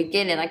from the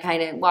beginning, I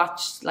kind of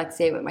watched, like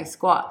say with my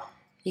squat,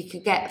 you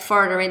could get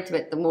further into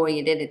it the more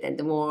you did it, then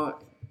the more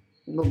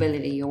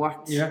mobility you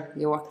worked. Yeah.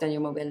 You worked on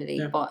your mobility.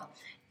 Yeah. But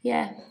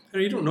yeah.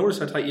 And you don't notice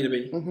how tight you need to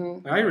be.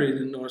 Mm-hmm. I really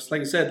didn't notice.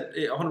 Like I said,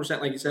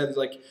 100%. Like you said, it's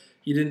like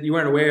you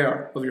weren't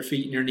aware of your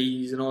feet and your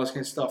knees and all this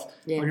kind of stuff.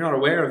 Yeah. When you're not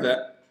aware of it,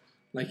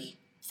 like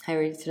How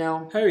are you to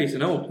know? how are you to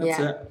know? That's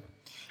Yeah. it.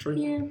 True.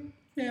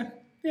 Yeah.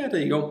 Yeah.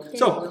 There you go. There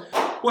So, you go.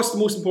 what's the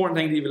most important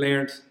thing that you've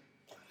learned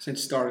since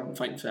you started in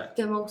fighting fit?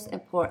 The most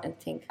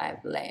important thing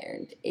I've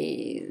learned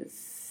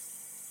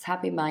is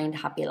happy mind,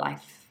 happy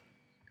life.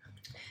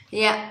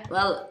 Yeah,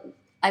 well,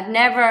 I've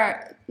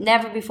never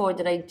before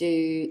did I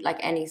do like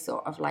any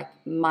sort of like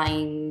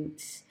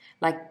mind,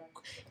 like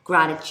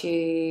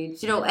gratitude,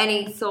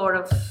 any sort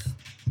of,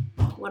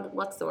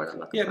 what's the word I'm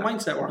looking for?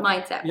 Mindset work.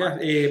 Mindset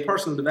Yeah, work.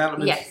 personal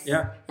development. Yes.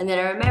 Yeah. And then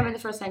I remember the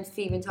first time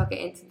Stephen took it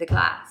into the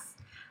class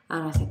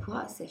and I was like,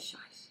 what is this shite?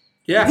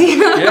 Yeah,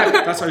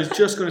 that's what I was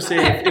just going to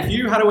say. If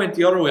you had went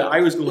the other way,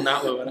 I was going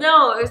that way with it.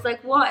 No, it was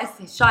like, what is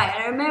this shite?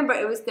 And I remember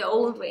it was the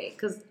old way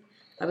because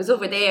I was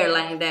over there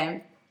lying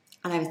down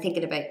and I was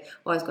thinking about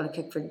what I was going to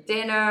cook for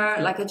dinner.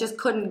 Like I just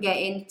couldn't get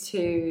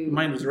into...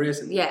 Mine was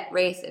racing. Yeah,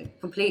 racing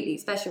completely,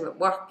 especially with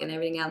work and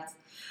everything else.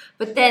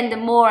 But then the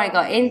more I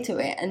got into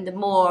it and the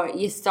more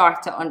you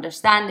start to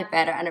understand it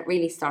better and it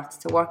really starts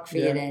to work for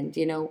you then,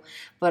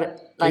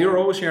 But like... You're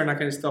always sharing that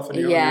kind of stuff on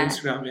your on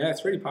Instagram. Yeah,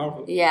 it's really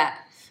powerful. Yeah.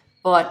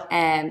 But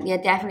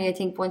definitely I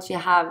think once you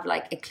have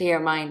like a clear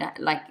mind,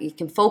 like you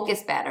can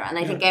focus better and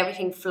I think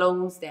everything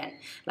flows then.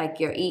 Like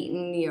you're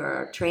eating,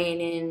 you're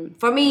training.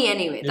 For me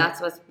anyway,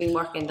 that's what's been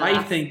working.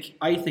 I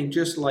think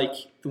just like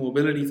the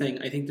mobility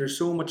thing, I think there's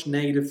so much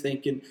negative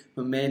thinking,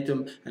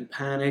 momentum and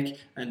panic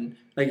and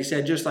like you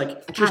said, just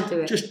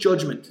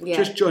judgment. Yeah.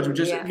 Just judgment,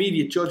 just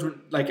immediate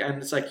judgment. Like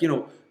and it's like,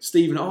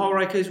 Stephen, all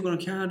right, guys, we're going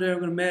to calm down, we're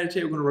going to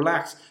meditate, we're going to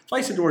relax. If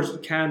I said the words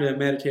calm down,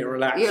 meditate,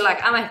 relax. You're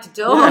like, I'm at the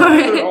door.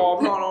 Yeah,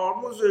 no,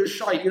 what's this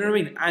shite? You know what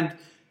I mean? And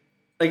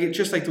like it's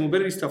just like the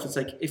mobility stuff, it's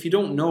like if you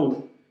don't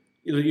know,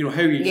 how are you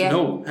to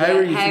know? How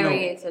are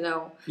you to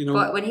know?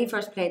 But when he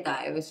first played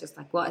that, it was just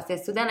like, what is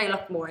this? So then I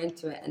looked more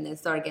into it and then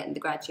started getting the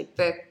graduate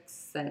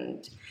books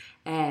and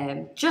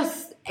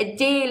just a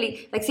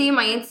daily, like seeing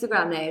my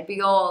Instagram now, it'd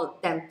be all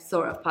them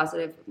sort of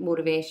positive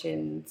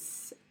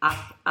motivations,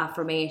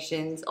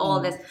 affirmations, all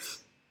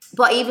this.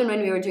 But even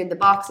when we were doing the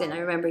boxing, I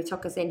remember he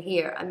took us in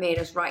here and made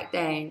us write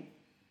down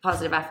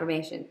positive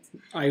affirmations.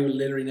 I will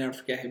literally never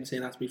forget him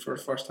saying that to me for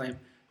the first time.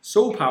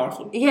 So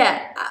powerful.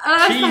 Yeah.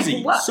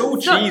 Cheesy. Like, so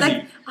cheesy.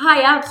 Like,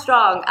 I am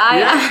strong. I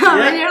am.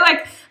 And you're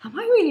like, am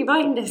I really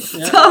writing this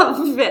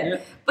stuff? Yeah.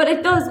 But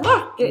it does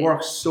work. It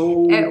works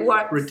so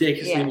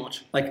ridiculously Yeah.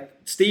 much. Like,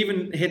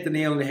 Stephen hit the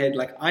nail on the head.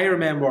 Like, I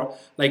remember,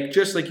 like,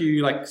 just like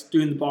you, like,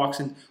 doing the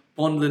boxing,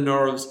 bundling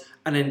nerves,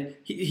 and then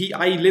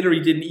I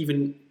literally didn't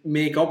even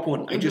make up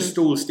one. I just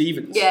stole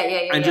Stephen's.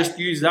 And just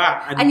used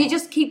that. And you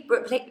just keep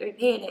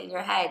repeating it in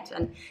your head.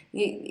 And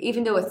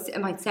even though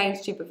it might sound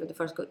stupid for the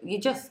first go, you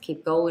just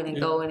keep going and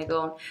going and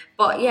going.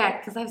 But yeah,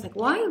 because I was like,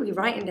 why are we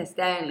writing this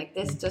down? Like,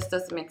 this just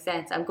doesn't make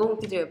sense. I'm going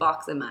to do a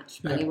boxing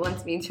match. And he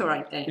wants me to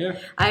write down.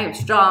 I am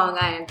strong.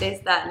 I am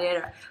this, that, and the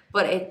other.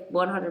 But it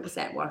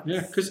 100% works.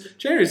 Yeah, because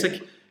generally it's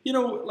like,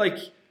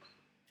 like,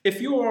 if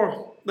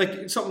you're,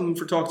 like, something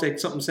for talk's sake,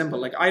 something simple,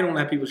 like, I don't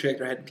let people shake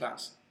their head in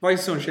class. If I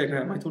see someone shake their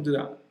head, I don't do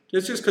that.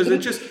 It's just because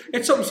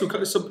it's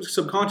something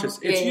subconscious.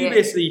 It's you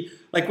basically,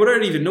 like,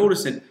 without even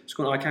noticing, just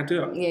going, I can't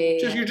do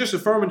it. You're just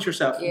affirming to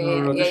yourself.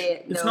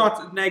 It's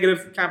not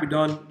negative, can't be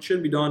done,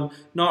 shouldn't be done,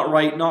 not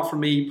right, not for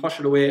me, push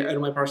it away out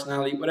of my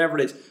personality, whatever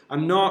it is.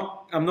 I'm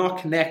not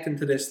connecting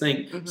to this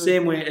thing.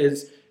 Same way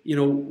as,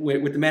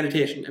 with the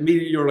meditation.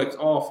 Immediately you're like,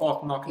 oh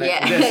fuck, I'm not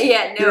connecting to this.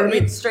 You know what I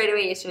mean? Straight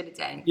away you should have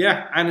done.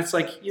 Yeah, and it's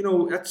like,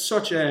 it's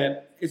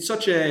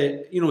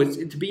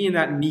to be in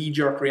that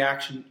knee-jerk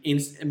reaction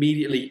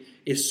immediately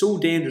is so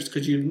dangerous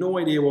because you have no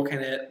idea what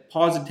kind of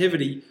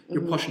positivity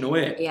you're pushing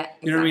away. Yeah,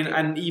 you know what I mean?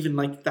 And even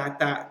like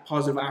that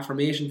positive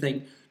affirmation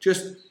thing,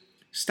 just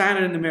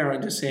standing in the mirror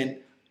and just saying,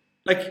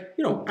 like,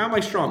 am I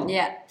strong?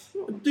 Yeah.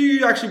 Do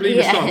you actually believe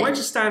you're strong? Why don't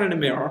you stand in the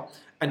mirror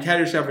and tell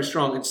yourself you're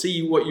strong and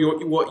see what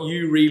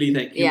you really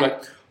think? You're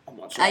like, I'm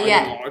not strong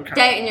anymore.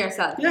 Doubting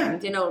yourself. Yeah.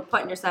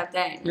 Putting yourself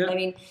down. Yeah. I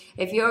mean,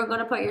 if you're going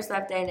to put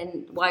yourself down,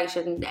 then why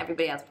shouldn't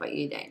everybody else put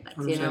you down?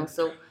 Like,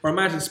 so. Or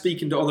imagine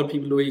speaking to other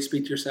people the way you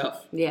speak to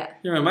yourself. Yeah.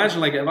 Imagine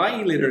like if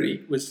I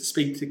literally was to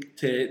speak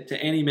to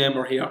any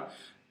member here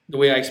the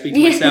way I speak to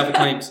myself at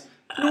times,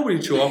 nobody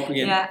would show up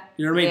again. Yeah.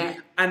 You know what I mean?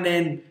 Yeah. And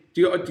then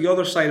the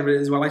other side of it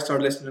is, I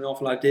started listening to an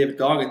awful lot of David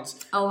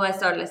Goggins. Oh, I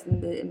started listening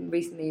to him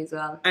recently as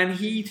well. And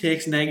he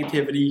takes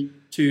negativity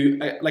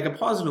to like a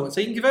positive note.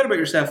 So you can give out about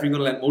yourself if you're going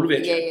to let it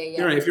motivate you.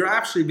 Yeah. If you're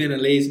actually being a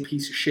lazy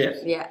piece of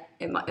shit. Yeah,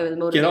 it will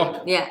motivate. Get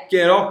up. Yeah.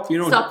 Get up.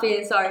 Stop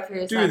feeling sorry for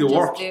yourself. Do the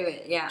work. Just do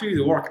it. Yeah. Do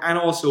the work. And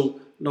also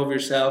love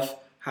yourself.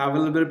 Have a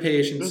little bit of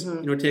patience.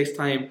 It takes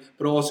time.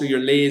 But also you're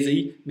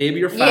lazy. Maybe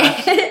you're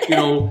fat.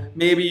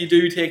 Maybe you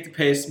do take the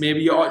piss.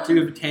 Maybe you do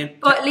have a temper.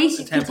 But at least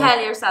you can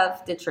tell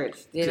yourself the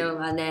truth,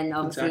 and then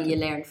obviously you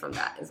learn from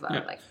that as well.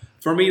 Yeah. Like,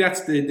 for me,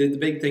 that's the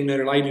big thing now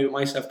that I do it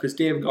myself, because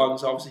David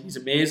Goggins, obviously, he's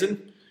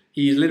amazing.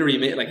 He's literally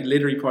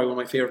probably one of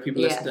my favorite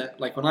people to listen to.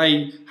 Like, when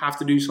I have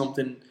to do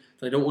something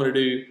that I don't want to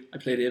do, I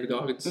play David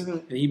Goggins,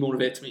 and he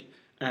motivates me.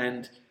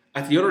 And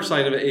at the other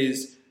side of it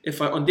is,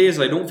 on days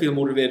I don't feel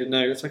motivated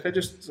now, it's like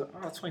it's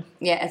fine.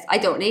 Yes, I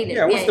don't need it.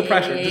 Yeah, what's the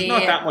pressure? There's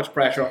not that much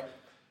pressure.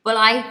 Well,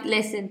 I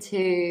listened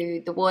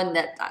to the one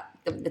that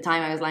the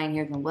time I was lying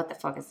here going, what the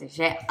fuck is this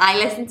shit? I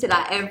listen to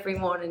that every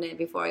morning now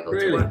before I go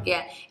to work.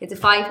 Yeah, it's a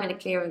 5-minute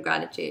clearing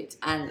gratitude,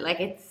 and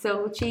like, it's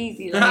so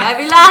cheesy. Like, I'd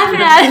be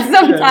laughing at it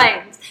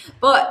sometimes,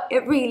 but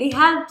it really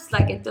helps.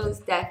 Like, it does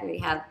definitely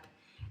help.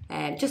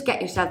 Just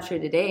get yourself through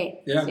the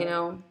day. Yeah. You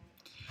know.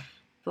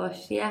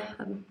 But yeah.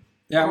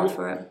 All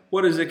for it.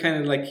 What is it kind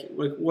of like?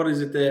 What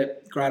is it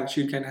that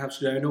gratitude kind of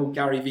helps you do? I know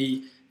Gary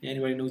V.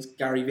 Anybody knows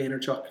Gary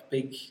Vaynerchuk,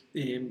 big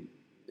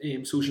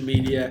social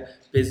media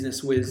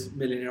business whiz,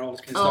 millionaire, all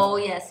this kind of stuff. Oh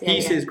yes, yeah.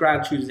 He says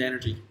gratitude is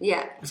energy.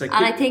 Yeah, it's like,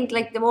 and I think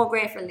like the more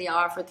grateful you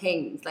are for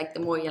things, like the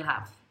more you'll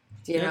have.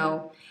 Do you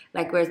know?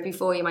 Like, whereas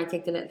before you might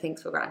take the little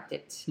things for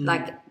granted.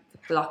 Like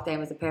the lockdown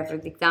was a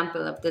perfect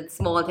example of the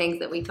small things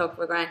that we took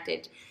for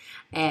granted.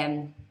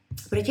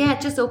 But yeah,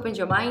 it just opens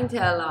your mind to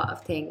a lot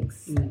of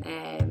things.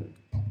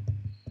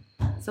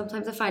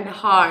 Sometimes I find it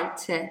hard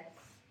to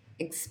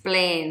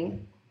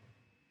explain.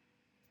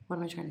 What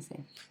am I trying to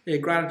say? Yeah,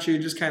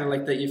 gratitude, just kind of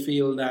like that you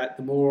feel that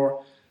the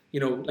more,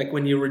 like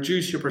when you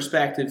reduce your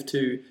perspective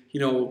to,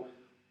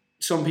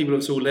 some people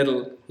have so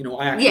little,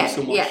 I actually have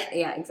so much.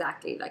 Yeah,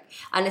 exactly. Like,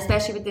 and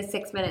especially with this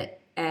 6-minute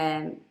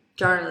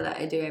journal that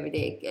I do every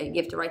day,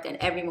 you have to write down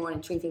every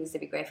morning 3 things to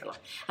be grateful for,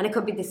 and it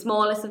could be the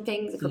smallest of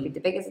things, it could be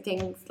the biggest of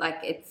things.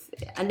 Like,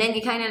 and then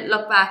you kind of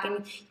look back,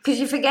 and because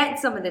you forget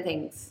some of the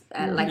things,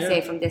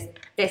 say from this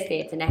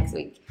day to next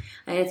week,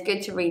 and it's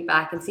good to read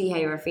back and see how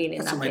you were feeling.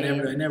 That's that what day.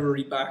 I never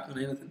read back on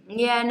anything.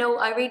 Yeah, no,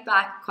 I read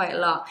back quite a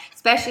lot,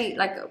 especially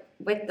like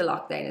with the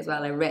lockdown as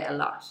well. I read a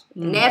lot.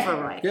 Never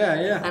write.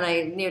 Yeah. And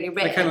I nearly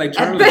read kind of like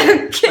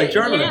journaling. Like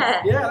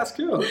journaling. Yeah, that's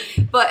cool.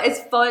 But it's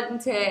fun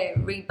to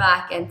read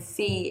back and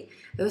see.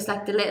 It was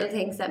like the little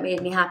things that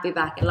made me happy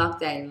back in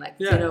lockdown, like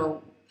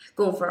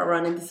going for a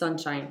run in the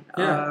sunshine,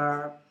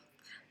 or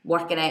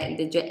working out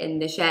in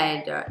the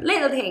shed, or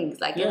little things.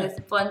 Like, it was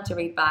fun to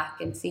read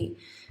back and see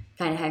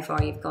kind of how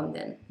far you've come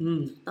then.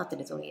 Not that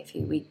it's only a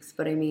few weeks,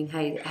 but I mean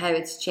how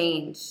it's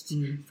changed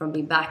from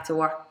being back to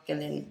work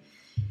and then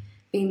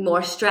being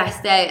more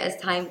stressed out as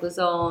time goes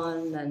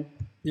on. And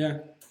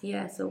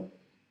so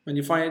when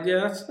you find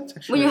that's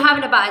actually, when you're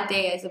having a bad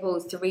day, I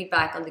suppose, to read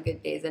back on the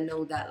good days and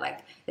know that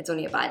like it's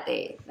only a bad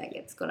day, like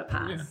it's gonna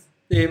pass.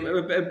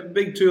 A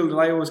big tool that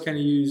I always kind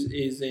of use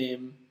is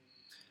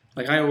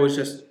like, I always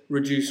just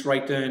reduce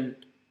right down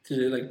to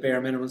the like bare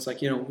minimum. It's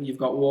like, you've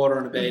got water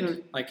in a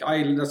bed. Like,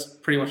 that's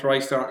pretty much where I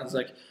start. It's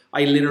like,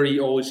 I literally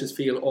always just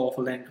feel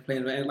awful then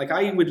complaining about it. Like,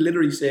 I would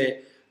literally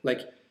say,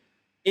 like,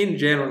 in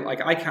general,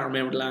 like, I can't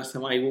remember the last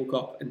time I woke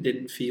up and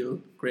didn't feel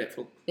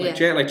grateful. Like,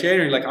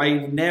 generally, like,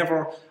 I've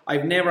never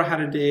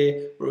had a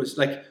day where it was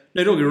like,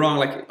 no, don't get me wrong,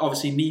 like,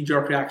 obviously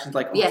knee-jerk reactions,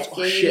 like, shit,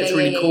 it's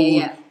really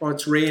cold, or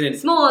it's raining.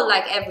 Small,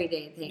 like,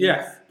 everyday things.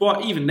 Yeah,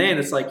 but even then,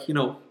 it's like,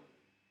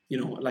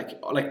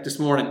 like this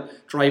morning,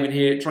 driving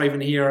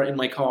here in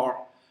my car.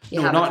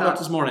 Not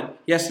this morning,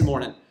 yesterday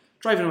morning.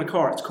 Driving in my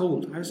car, it's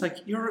cold. I was like,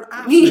 you're an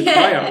absolute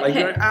crier. Like,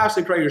 you're an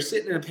absolute crier. You're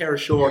sitting in a pair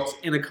of shorts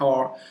in a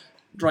car,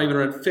 driving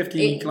around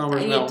 15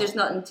 kilometers an hour. There's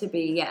nothing to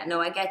be,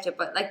 I get you.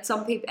 But like,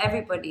 some people,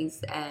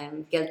 everybody's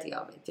guilty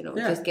of it,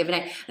 just giving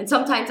out. And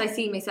sometimes I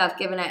see myself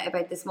giving out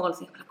about the smallest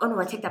thing. I'm like, oh no,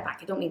 I take that back.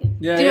 I don't need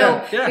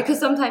it. Because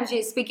sometimes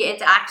you speak it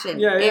into action.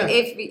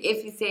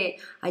 If you say,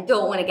 I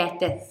don't want to get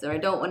this, or I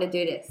don't want to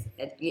do this,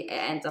 it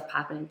ends up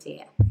happening to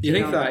you. You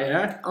think that,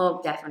 yeah?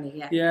 Oh, definitely,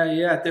 yeah.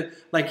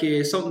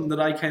 Yeah. Something that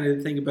I kind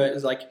of think about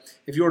is like,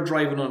 if you're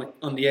driving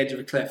on the edge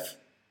of a cliff,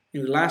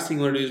 the last thing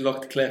you want to do is look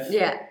at the cliff.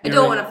 Yeah, you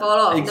don't want to fall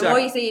off. Exactly. The more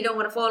you say you don't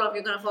want to fall off,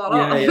 you're going to fall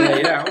off.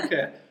 Yeah,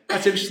 okay.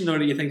 That's interesting though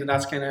that you think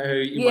that's kind of how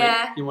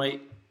you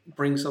might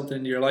bring something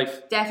into your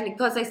life. Definitely,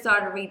 because I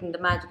started reading the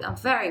magic. I'm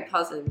very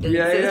positive since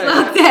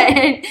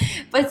lockdown.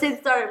 But since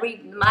I started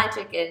reading the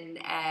magic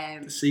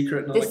and The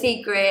Secret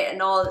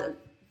and all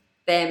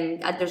them.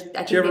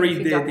 Did you ever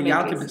read The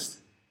Alchemist?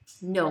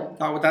 No.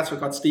 That's what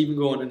got Stephen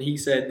going, and he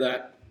said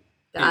that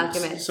The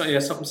Alchemist. So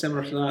something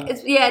similar to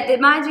that. The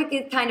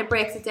magic kind of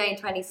breaks it down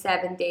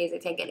 27 days, I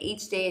think, and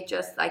each day it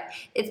just like,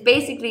 it's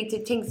basically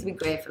things to be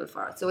grateful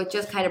for. So it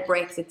just kind of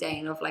breaks it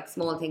down of like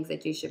small things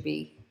that you should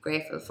be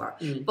grateful for.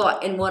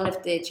 But in one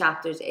of the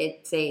chapters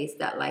it says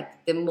that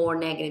like the more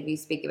negative you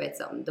speak about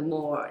something, the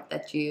more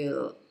that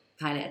you'll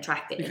kind of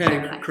attract it. You're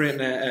kind of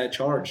creating a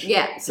charge.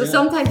 Yeah. So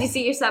sometimes you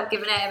see yourself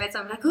giving out about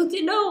something like,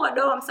 oh,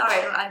 no, I'm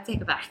sorry, I'll take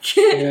it back.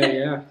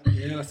 Yeah,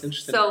 that's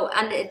interesting. So,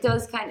 and it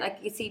does kind of like,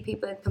 you see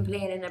people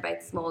complaining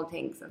about small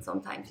things, and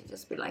sometimes you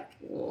just be like,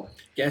 whoa.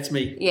 Gets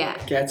me. Yeah.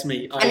 Gets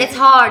me. And it's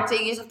hard, so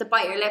you just have to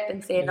bite your lip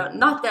and say,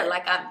 not that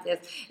like I'm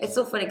just, it's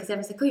so funny because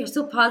everyone's like, oh, you're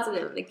so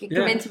positive. Like, you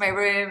come into my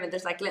room and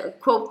there's like little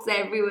quotes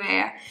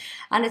everywhere.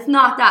 And it's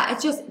not that,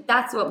 it's just,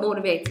 that's what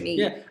motivates me.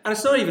 Yeah, and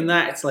it's not even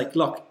that, it's like,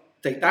 look,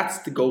 like that's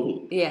the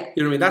goal. Yeah.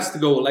 You know what I mean? That's the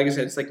goal. Like I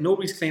said, it's like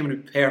nobody's claiming to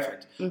be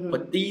perfect.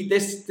 But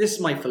this is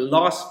my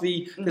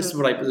philosophy. This is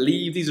what I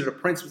believe. These are the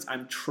principles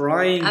I'm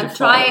trying to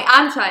follow.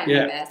 I'm trying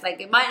my best.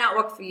 Like, it might not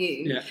work for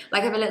you. Yeah.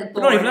 Like, I have a little board.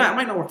 But not even that. It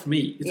might not work for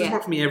me. It doesn't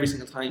work for me every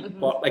single time.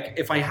 But like,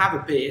 if I have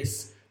a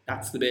base,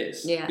 that's the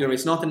base. Yeah. You know,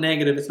 it's not the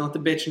negative. It's not the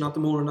bitch. Not the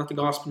moaning. Not the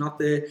gossip. Not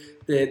the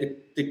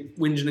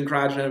whinging and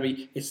crashing and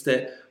everything. It's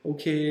the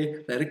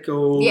okay, let it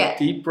go. Yeah.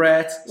 Deep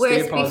breaths.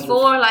 Whereas stay positive.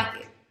 before,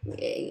 like,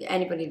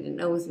 anybody that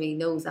knows me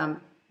knows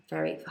I'm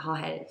very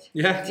hot-headed.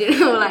 Yeah. Do you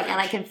know, like, and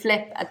I can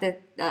flip at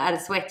a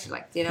switch,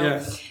 like, do you know.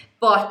 Yeah.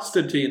 But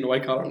stood to you in the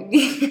white collar.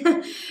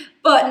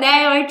 but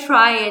now I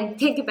try and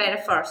think about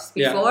it first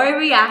before I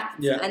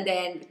react, Yeah. and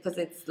then because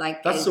it's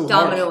like That's a so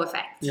domino hard.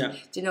 effect. Yeah.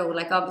 Do you know,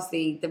 like,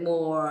 obviously the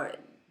more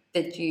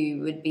that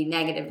you would be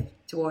negative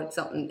towards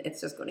something, it's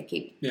just going to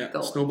keep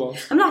going.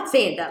 Snowballs. I'm not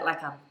saying that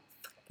like I'm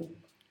fucking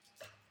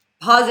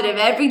positive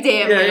every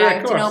day of my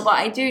life, you know, but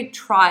I do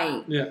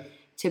try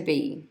to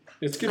be.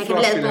 It's good like for a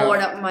us little to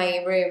board have. up in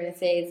my room and it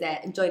says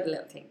enjoy the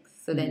little things.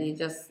 So then you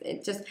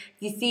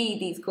see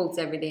these quotes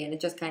every day, and it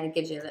just kind of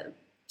gives you a little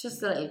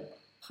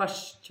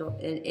push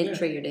in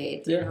through your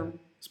day. You know?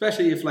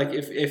 Especially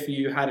if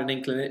you had an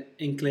inclination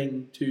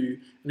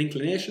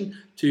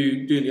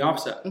to doing the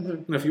opposite.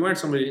 You know, if you weren't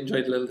somebody that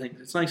enjoyed the little things,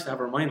 it's nice to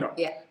have a reminder.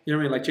 Yeah. You know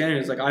what I mean? Like genuinely,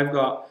 it's like I've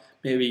got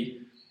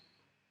maybe,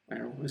 I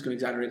don't know, I was going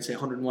to exaggerate and say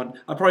 101.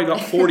 I've probably got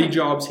 40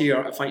 jobs here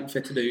at Fighting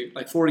Fit to do,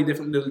 like 40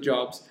 different little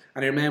jobs,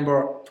 and I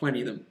remember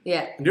 20 of them.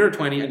 Yeah. And the other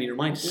 20 I need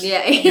reminders.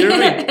 Yeah. You know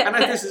what I mean? And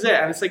this is it.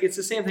 And it's like, it's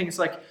the same thing. It's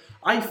like,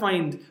 I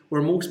find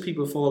where most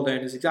people fall down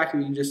is exactly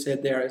what you just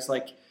said there. It's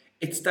like,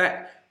 it's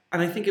that,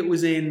 and I think it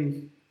was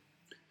in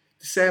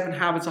The 7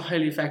 Habits of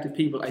Highly Effective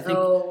People. I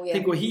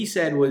think what he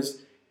said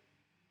was,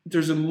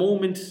 there's a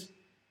moment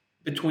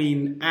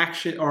between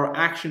action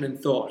and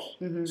thought.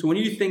 So when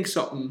you think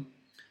something,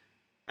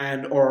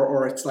 and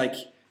or it's like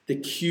the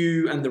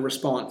cue and the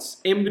response,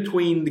 in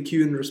between the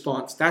cue and the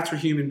response, that's where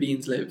human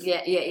beings live.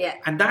 Yeah.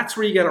 And that's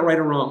where you get it right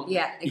or wrong.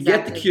 Yeah, exactly. You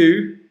get the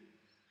cue,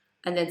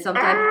 and then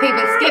sometimes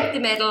people skip the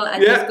middle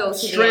and just go to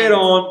straight the end.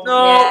 on.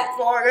 No,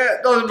 fuck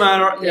it, doesn't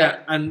matter. Yeah,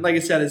 and like I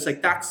said, it's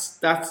like that's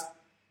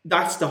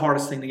the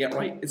hardest thing to get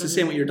right. It's the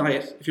same with your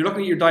diet. If you're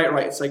looking at your diet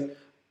right, it's like,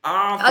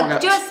 I'll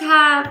just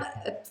have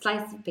a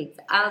slice of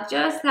pizza. I'll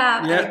just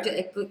have.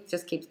 It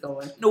just keeps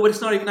going. No, but it's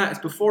not even that. It's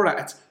before that.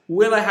 It's,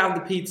 will I have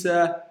the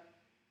pizza?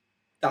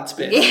 That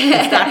space.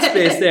 It's that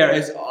space there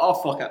is,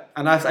 fuck it.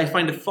 And I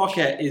find the fuck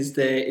it is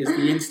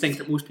the instinct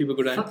that most people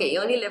go down. Fuck it,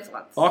 you only live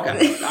once. Fuck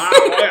it.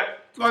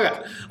 Fuck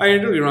it. I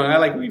mean, don't get me wrong, I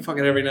like we fuck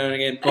it every now and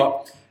again,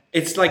 but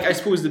it's like, I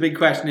suppose the big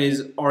question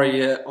is, are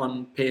you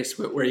on pace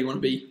with where you want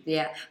to be?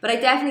 Yeah, but I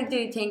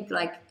definitely do think,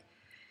 like,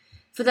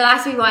 for the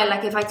last wee while,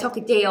 like, if I took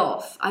a day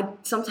off,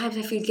 sometimes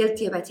I feel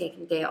guilty about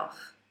taking a day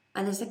off.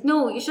 And it's like,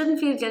 no, you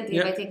shouldn't feel guilty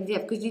about taking a day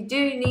off, because you do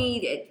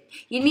need it.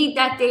 You need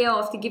that day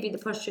off to give you the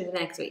push through the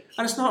next week.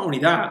 And it's not only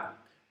that.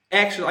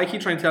 Actually, I keep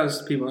trying to tell this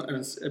to people, and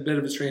it's a bit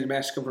of a strange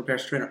message coming from a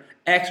personal trainer.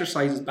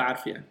 Exercise is bad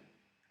for you.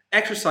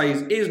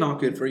 Exercise is not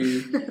good for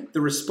you. The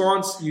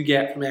response you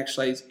get from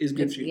exercise is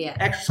good for you. Yeah.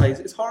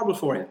 Exercise is horrible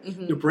for you.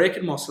 You're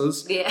breaking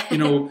muscles. Yeah. You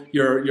know,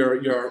 you're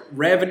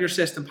revving your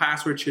system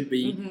past where it should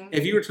be.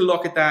 If you were to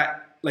look at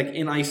that like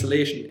in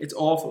isolation, it's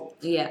awful.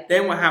 Yeah.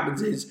 Then what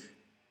happens is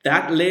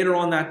that later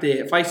on that day,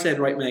 if I said,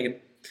 right, Megan,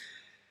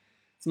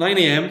 it's 9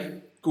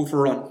 a.m., go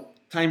for a run.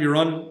 Time you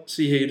run,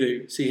 see how you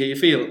do, see how you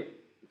feel.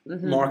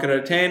 Mark it out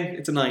of 10,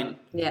 it's a 9.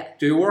 Yeah.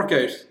 Do a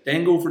workout,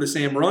 then go for the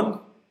same run.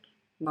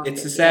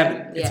 It's a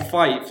 7, it's a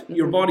 5.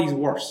 Your body's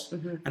worse.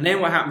 And then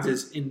what happens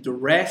is, in the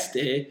rest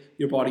day,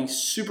 your body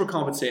super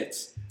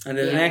compensates. And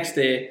then the next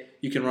day,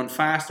 you can run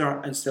faster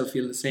and still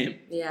feel the same.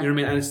 Yeah. You know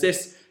what I mean? And it's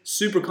this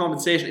super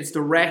compensation. It's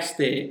the rest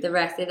day. The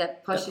rest day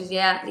that pushes,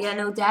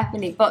 no,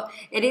 definitely. But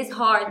it is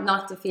hard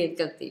not to feel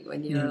guilty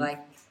when you're, like,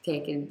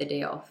 taking the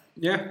day off.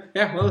 Yeah.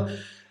 Well, I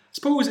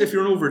suppose if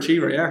you're an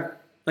overachiever,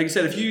 like I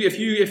said, if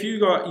you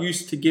got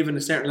used to giving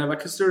a certain level,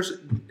 because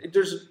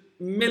there's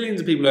millions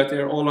of people out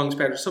there all along the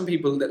spectrum. Some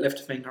people that lift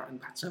a finger and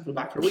pat themselves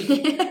back for a week.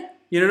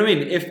 You know what I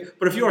mean?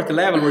 But if you're at the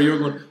level where you're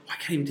going, I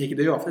can't even take a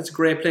day off, that's a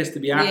great place to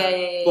be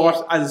at.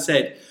 But as I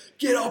said,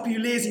 get up, you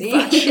lazy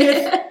fat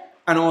shit.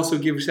 And also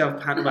give yourself a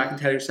pat on the back and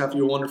tell yourself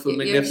you're wonderful,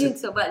 magnificent. You're doing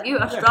so well. You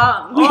are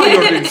strong. Oh,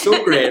 you're doing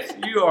so great.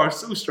 You are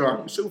so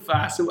strong, so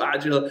fast, so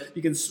agile.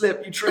 You can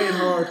slip. You train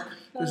hard.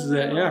 This is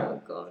it. Yeah.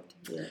 Oh God.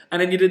 Yeah.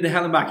 And then you did the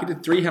hell and back. You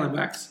did 3 hell and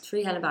backs.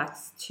 3 hell and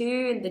backs. 2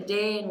 in the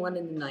day and 1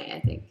 in the night, I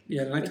think.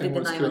 Yeah, the night time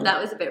was night cool. one.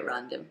 That was a bit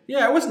random.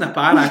 Yeah, it wasn't that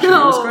bad actually.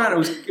 No. It was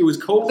grand. It was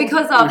cold.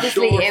 Because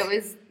obviously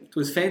it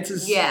was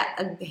fences. Yeah,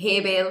 and hay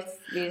bales.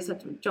 You just had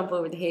to jump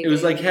over the hay. It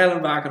was like hell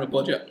and back on a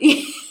budget.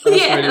 It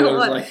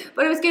was like.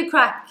 But it was good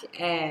crack.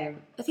 I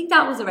think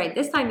that was around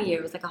this time of year.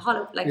 It was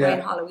like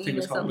around Halloween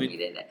or something. We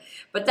did it.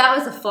 But that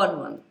was a fun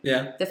one.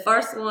 Yeah. The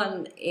first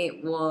one,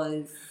 it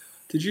was.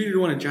 Did you do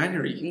one in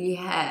January?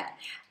 Yeah.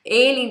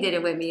 Aileen did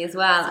it with me as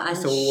well, and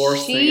the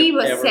worst she thing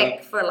was ever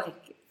sick for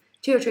like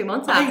 2 or 3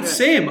 months after.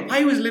 Same.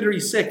 I was literally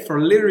sick for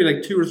literally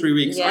like 2 or 3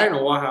 weeks. Yeah. I don't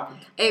know what happened.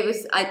 It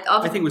was. I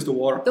think it was the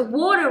water. The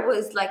water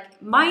was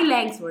like my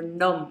legs were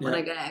numb when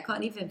I got out. I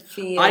couldn't even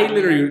feel. I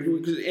literally,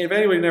 because if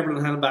anybody never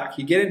done hand back,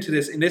 you get into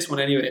this in this one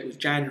anyway. It was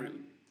January,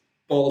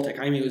 Baltic.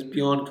 I mean, it was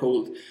beyond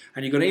cold,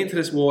 and you got into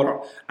this water.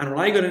 And when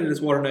I got into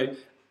this water now,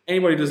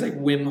 anybody does like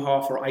Wim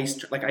Hof or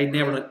ice, like I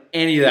never done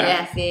any of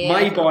that.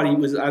 My body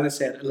was, as I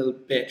said, a little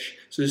bitch.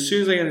 So as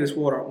soon as I got into this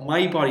water,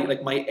 my body,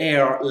 like my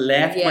air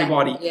left my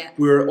body. Yeah.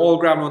 We were all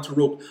grabbing onto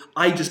rope.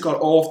 I just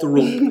got off the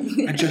rope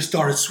and just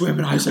started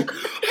swimming. I was like,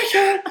 I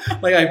can't.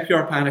 Like I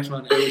pure panicked,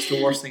 man. It was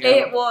the worst thing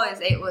ever.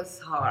 It was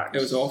hard. It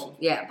was awful.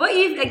 Yeah, but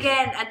you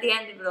again at the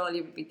end of it all,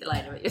 you would be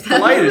delighted with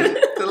yourself.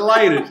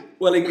 Delighted.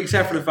 Well, like,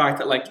 except for the fact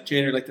that like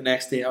January, like the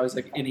next day, I was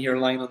like in here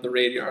lying on the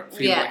radio,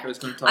 feeling like I was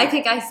going to die. I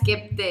think I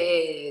skipped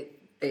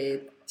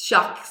the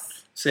shocks.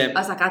 Same.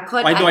 I was like, I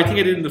couldn't. I think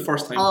I did it the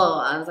first time. Oh,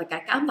 I was like,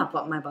 I'm not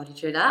putting my body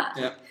through that.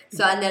 Yeah.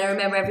 So and then I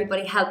remember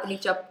everybody helping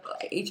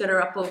each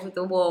other up over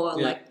the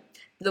wall, like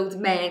loads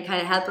of men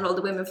kind of helping all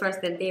the women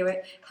first, then they were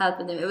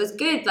helping them. It was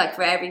good, like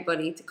for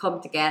everybody to come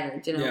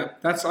together, you know. Yeah,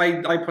 that's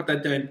I put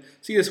that down.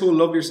 See this whole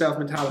love yourself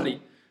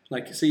mentality.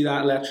 Like, see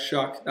that electric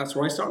shock. That's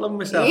where I start loving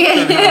myself.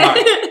 Yeah.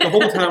 The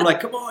whole time, I'm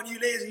like, come on, you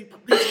lazy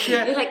piece of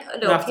shit. You're like,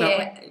 no,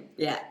 okay,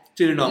 yeah.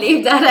 Did enough.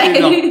 Leave that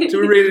out. To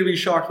really be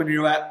shocked when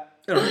you're wet.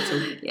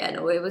 Yeah,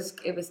 no, it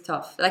was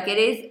tough. Like it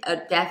is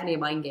definitely a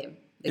mind game.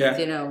 It's,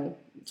 you know,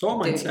 it's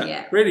all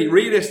mindset. Really,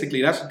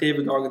 realistically, that's what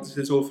David Goggins,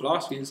 his whole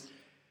philosophy is.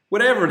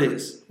 Whatever it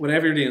is,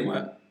 whatever you're dealing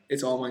with,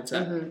 it's all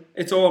mindset. Mm-hmm.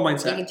 It's all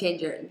mindset. You can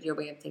change your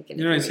way of thinking.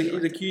 You know, it's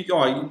like you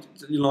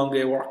long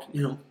day of work.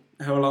 You know,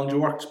 how long do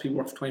you work? People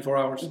work for 24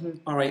 hours. Mm-hmm.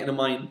 All right, in a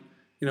mine.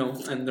 You know,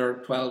 and they're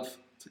 12.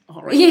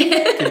 All right,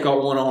 they've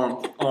got one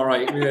arm. All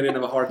right, maybe I didn't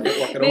have a hard day at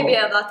work at all. Maybe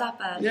I'm not that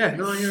bad. Yeah,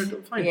 no, you're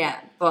fine. Yeah,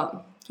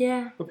 but.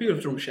 Yeah. But people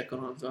have drum shit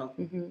going on as well.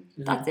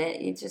 Mm-hmm. That's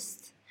it. You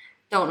just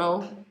don't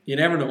know. You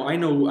never know. I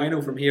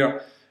know from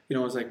here, you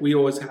know, it's like we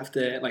always have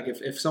to, like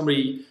if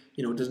somebody,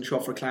 you know, doesn't show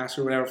up for class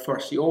or whatever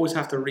first, you always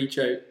have to reach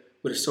out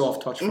with a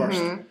soft touch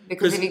first.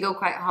 Because if you go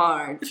quite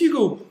hard. If you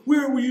go,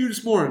 where were you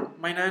this morning?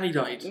 My nanny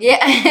died.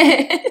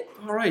 Yeah.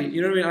 All right.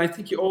 You know what I mean? I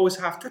think you always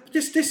have to,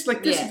 this is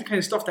the kind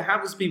of stuff that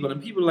happens to people,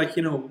 and people like,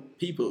 you know,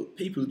 people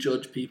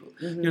judge people.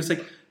 You know, it's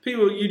like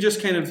people, you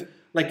just kind of,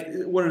 like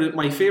one of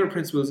my favorite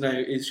principles now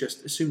is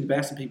just assume the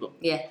best in people.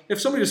 Yeah.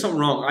 If somebody does something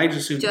wrong, I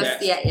just assume the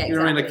best. Yeah, you know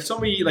what I mean? Like if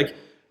somebody like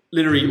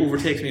literally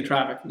overtakes me in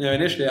traffic. Now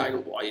initially I go,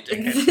 "Why you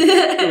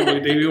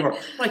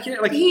dickhead?" Like, you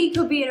know, like he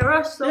could be in a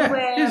rush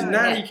somewhere. Yeah, his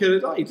nanny could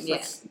have died. Yeah.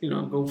 That's, you know,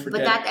 I'm going for.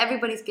 But that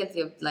everybody's guilty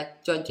of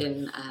like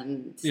judging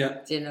and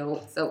you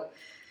know. So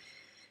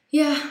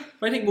yeah.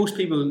 I think most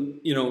people,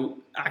 you know,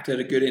 act out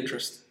of good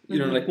interest. You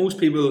know, like most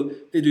people,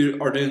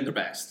 are doing their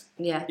best.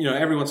 Yeah. You know,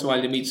 every once in a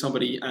while they meet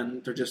somebody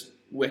and they're just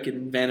wicked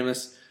and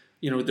venomous.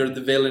 You know, they're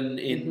the villain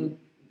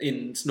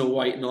in Snow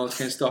White and all this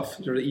kind of stuff.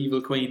 They're the evil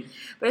queen.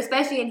 But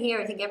especially in here,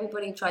 I think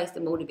everybody tries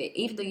to motivate,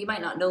 even though you might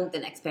not know the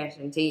next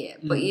person to you.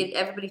 But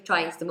everybody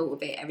tries to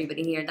motivate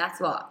everybody here. That's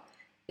what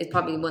is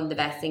probably one of the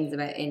best things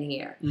about in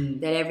here.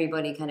 That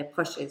everybody kind of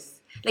pushes.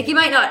 Like you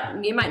might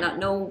not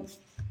know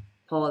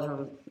Paul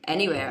from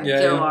anywhere,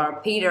 Joe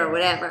or Peter or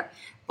whatever,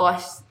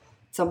 but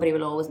somebody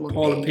will always motivate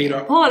Paul and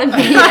Peter. Paul and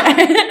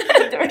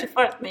Peter. They're the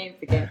first names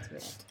to get to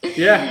it.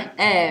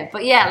 Yeah.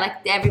 But yeah,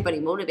 like everybody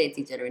motivates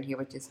each other in here,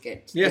 which is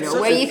good. Yeah, you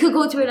know, where you could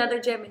go to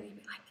another gym and you'd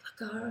be like,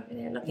 look at her over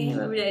there, look at him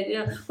over there. You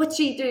know, what's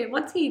she doing?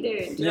 What's he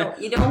doing? You know,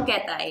 you don't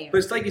get that here. But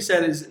it's like you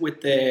said, is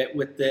with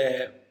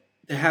the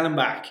hell and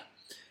back,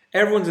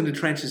 everyone's in the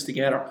trenches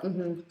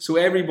together. So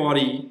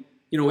everybody,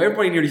 you know,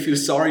 everybody nearly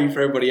feels sorry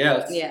for everybody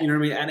else. Yeah. You know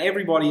what I mean? And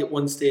everybody at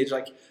one stage,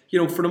 like, you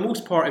know, for the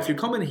most part, if you're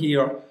coming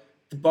here,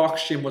 the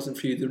box gym wasn't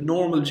for you, the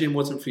normal gym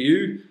wasn't for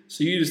you,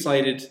 so you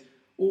decided,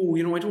 oh,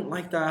 you know, I don't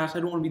like that, I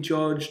don't want to be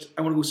judged,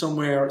 I want to go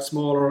somewhere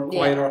smaller,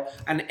 quieter,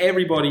 and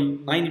everybody,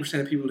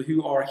 90% of people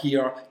who are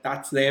here,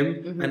 that's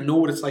them, and know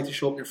what it's like to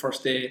show up on your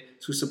first day,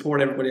 so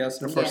support everybody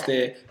else on their first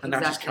day, and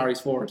that just carries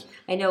forward.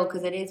 I know,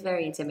 because it is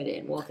very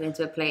intimidating walking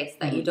into a place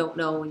that you don't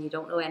know and you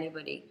don't know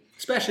anybody.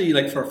 Especially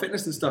like for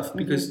fitness and stuff,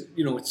 because,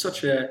 you know, it's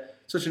such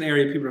an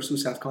area people are so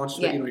self-conscious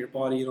about, you know, your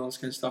body and all this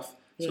kind of stuff.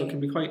 So it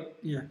can be quite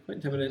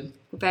intimidating.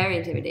 Very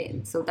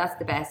intimidating. So that's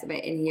the best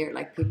about in here.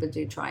 Like people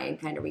do try and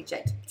kind of reach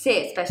out.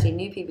 Say, especially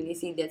new people, you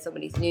see that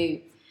somebody's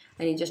new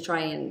and you just try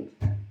and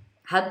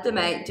help them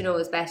out, you know,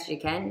 as best you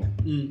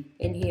can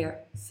in here.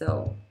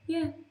 So,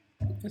 yeah.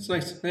 That's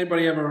nice.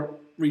 Anybody ever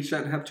reached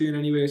out and helped you in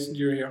any way since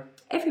you're here?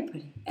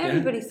 Everybody.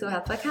 Everybody's so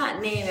helpful. I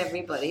can't name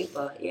everybody,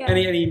 but yeah.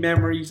 Any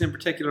memories in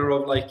particular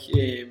of like,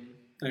 I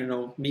don't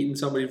know, meeting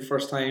somebody for the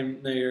first time,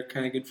 now you're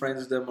kind of good friends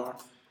with them or...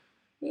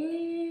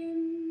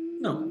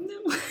 No.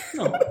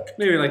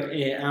 Maybe like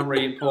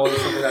Amory and Paul or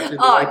something like that.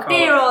 Oh,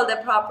 they're all the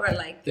proper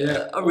like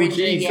original. Oh,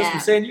 geez, that's what I'm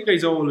saying. You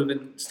guys all have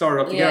been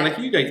started up together. Like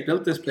you guys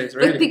built this place,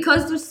 right? But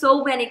because there's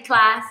so many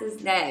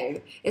classes now,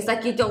 it's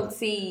like you don't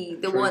see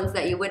the ones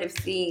that you would have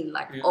seen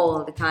like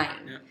all the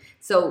time. Yeah.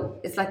 So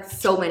it's like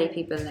so many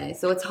people now.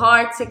 So it's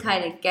hard to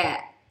kind of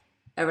get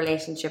a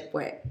relationship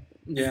with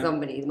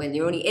somebody when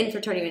you're only in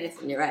for 30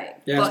 minutes and you're out.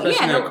 Yeah, but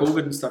especially now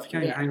COVID and stuff. You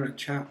can't even hang around and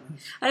chat.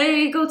 And then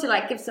you go to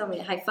like give somebody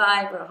a high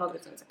five or a hug,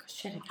 and it's like, oh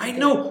shit, I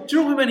know. Do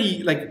you know how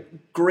many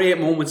like great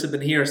moments have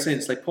been here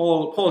since? Like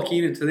Paul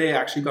Keenan today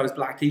actually got his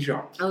black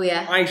t-shirt. Oh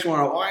yeah. I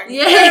swore,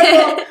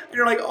 and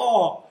you're like,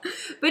 oh.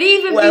 But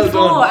even well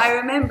before, done. I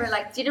remember,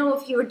 like, do you know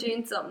if you were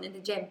doing something in the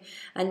gym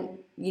and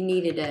you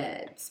needed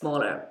a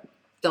smaller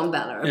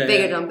dumbbell or a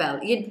bigger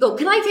dumbbell, you'd go,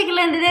 can I take a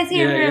length of this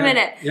here for a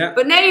minute? Yeah.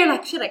 But now you're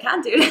like, shit, I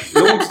can't do this.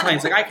 Loads of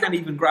times, like I can't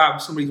even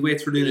grab somebody's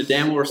weights for doing a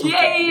demo or something.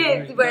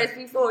 Yeah. Whereas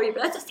before, you'd be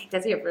like, let's just take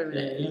this here for a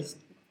minute. Yeah. Just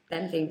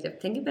them things to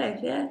think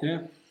about,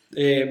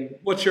 Yeah.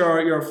 What's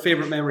your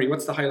favourite memory?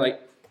 What's the highlight?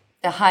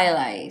 The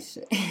highlight.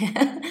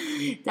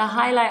 The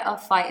highlight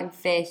of Fighting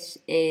Fit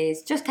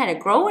is just kind of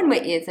growing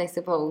with you, I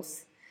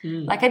suppose.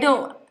 Like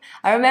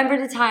I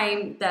remember the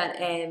time that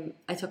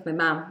I took my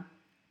mum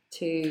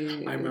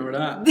to I remember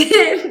that.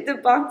 the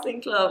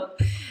boxing club,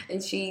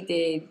 and she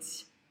did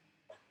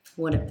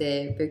one of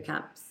the boot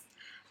camps,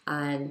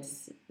 and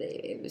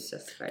it was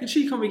just great. Did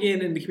she come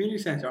again in the community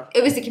centre?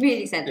 It was the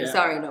community centre. Yeah.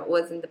 Sorry, no, it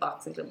wasn't the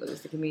boxing club. It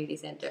was the community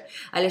centre.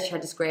 I literally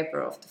had to scrape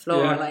her off the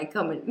floor, like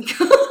coming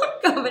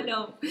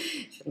home.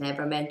 Should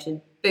never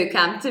mention boot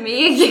camp to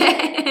me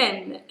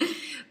again.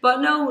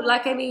 But no,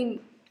 like I mean,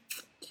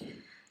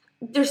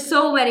 there's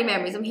so many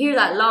memories. I'm here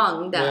that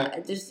long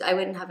that I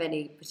wouldn't have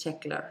any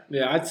particular.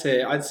 Yeah,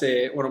 I'd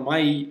say one of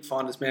my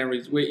fondest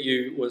memories with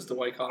you was the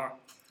white collar.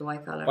 The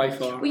white collar. By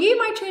far. Were you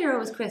my trainer or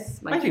was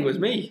Chris my I think it trainer? was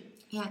me.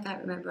 Yeah, I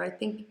can't remember. I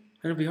think.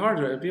 And it'd be hard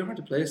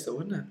to place though,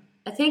 wouldn't it?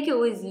 I think it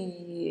was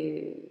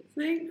you. I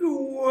think it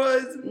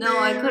was me. No,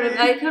 I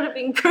could have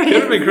been Chris.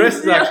 Could have been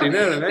Chris actually.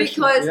 No,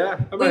 because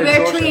we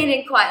were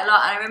training quite a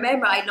lot, and I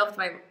remember I loved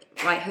my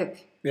right hook.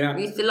 Yeah.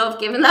 We used to love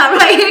giving that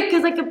right hook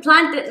because I could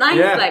plant it nice,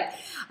 Yeah. like.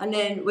 And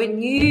then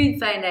when you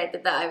found out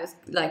that I was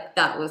like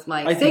that was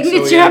my I think so,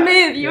 signature yeah.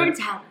 move, you Yeah. were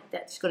telling me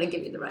that she's gonna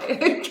give you the right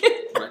hook.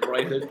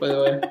 Right hook, by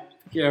the way.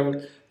 Yeah,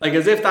 like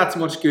as if that's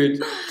much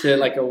good to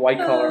like a white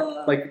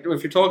collar. Like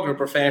if you're talking to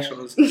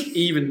professionals,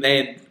 even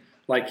then,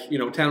 like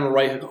tell them a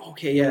right hook.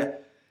 Okay, yeah,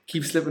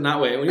 keep slipping that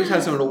way. When you tell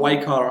someone a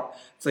white collar,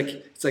 it's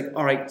like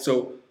all right,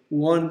 so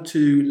 1,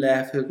 2,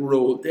 left hook,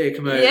 roll. They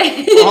come out.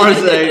 Arms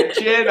out,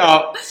 chin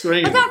up,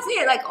 swing. But that's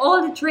it. Like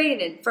all the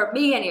training for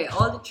me anyway,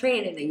 all the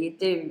training that you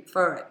do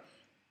for it,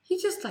 you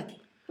just like,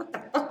 what the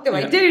fuck do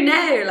I do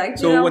now? Like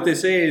so what they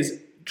say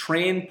is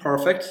train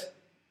perfect.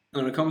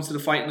 And when it comes to the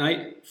fight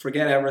night,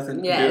 forget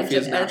everything. Yeah, and do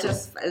it it'll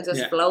just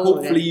flow.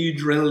 Hopefully you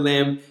drill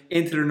them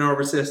into their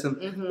nervous system.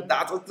 But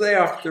that's what's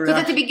there. Because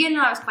at the beginning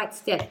I was quite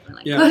stiff. And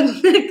I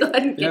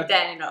couldn't get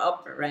down or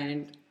up or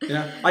around.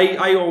 Yeah.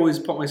 I always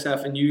put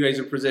myself in you guys'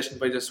 position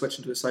by just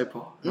switching to a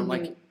southpaw. And I'm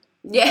like,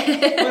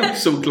 I'm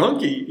so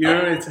clunky.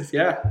 It's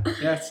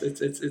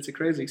it's a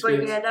crazy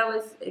experience. But yeah, that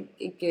was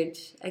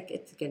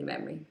it's a good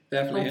memory.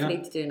 Definitely,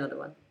 hopefully to do another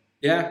one.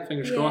 Yeah,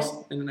 fingers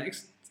crossed in the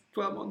next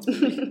 12 months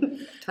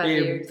maybe. 12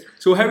 years.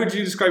 So how would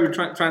you describe your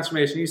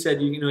transformation? You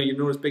said you've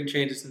noticed big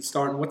changes since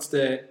starting. What's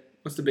the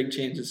big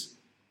changes?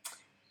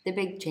 The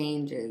big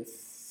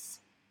changes.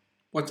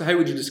 How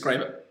would you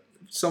describe it?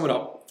 Sum it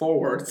up. 4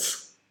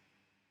 words.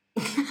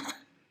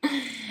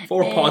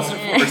 4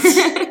 positive words.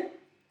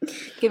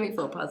 Give me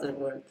 4 positive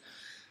words.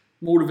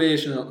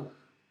 Motivational.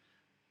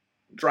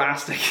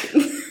 Drastic.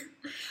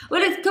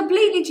 Well, it's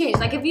completely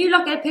changed. Like if you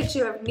look at a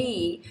picture of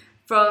me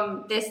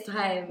from this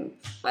time,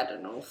 I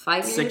don't know,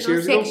 5 years 6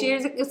 ago,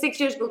 years 6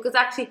 years ago, because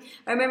actually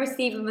I remember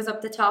Stephen was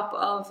up the top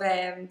of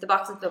the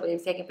boxing club and he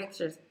was taking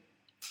pictures,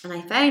 and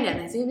I found it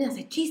and I was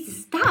like, Jesus,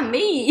 is that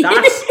me?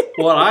 That's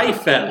what I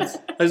felt.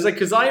 I was like,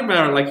 because I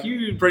remember, like,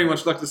 you pretty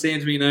much look the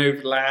same to me now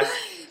for the last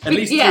at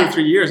least 2 or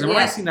 3 years, and when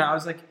I seen that I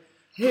was like,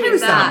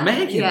 who's that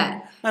Megan?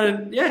 Yeah.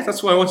 And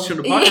that's why I wanted you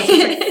on the podcast.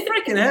 It's like,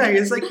 freaking heck,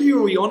 it's like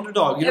you were the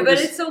underdog. But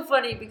it's so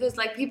funny because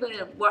like people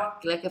at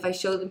work, like if I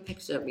show them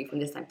pictures of me from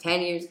this time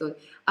 10 years ago,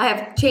 I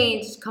have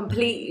changed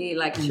completely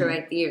like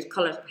throughout the years,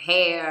 colours of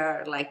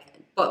hair, like,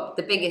 but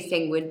the biggest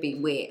thing would be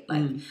weight.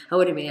 Like I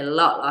would have been a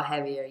lot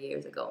heavier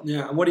years ago.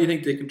 Yeah, and what do you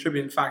think the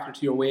contributing factor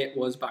to your weight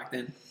was back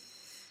then?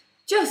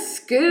 Just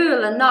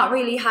school and not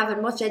really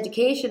having much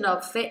education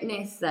of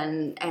fitness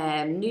and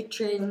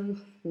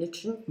nutrients. Yeah.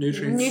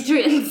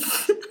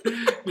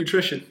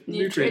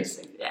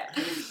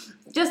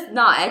 Just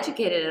not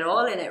educated at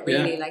all in it,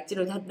 really. Like,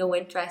 had no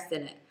interest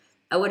in it.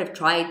 I would have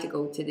tried to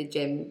go to the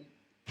gym,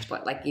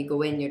 but like you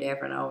go in, you're there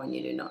for an hour and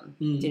you do nothing.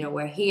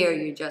 Where here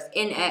you're just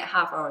in at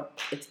half hour,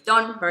 it's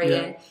done for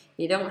you.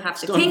 You don't have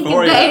to think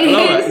about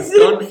it. It's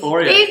done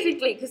for you.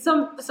 Basically, because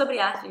somebody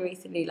asked me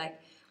recently, like,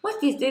 what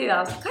do you do?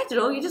 I was like, I don't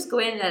know, you just go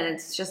in and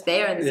it's just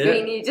there on the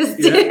screen, you just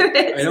do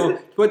it. I know,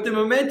 but the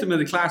momentum of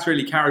the class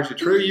really carries you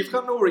through. You've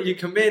got nowhere, you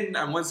come in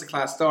and once the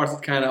class starts,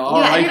 it's kind of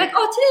alright. You're like,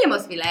 oh, today it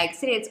must be legs,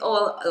 today it's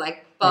all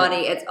like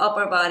body, it's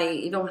upper body,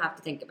 you don't have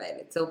to think about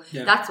it. So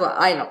that's what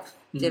I love,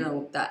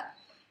 that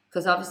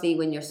Because obviously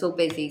when you're so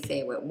busy,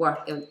 say with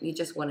work, you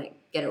just want to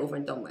get it over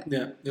and done with.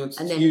 Yeah.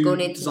 And then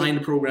going into design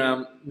the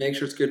program, make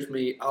sure it's good for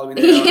me, I'll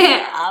be there.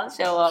 yeah, I'll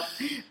show up.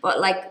 But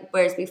like,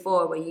 whereas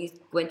before, when you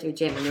went to a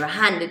gym and you were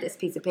handed this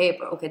piece of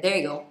paper, okay, there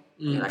you go.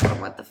 You're like, oh,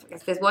 what the fuck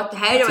is this? How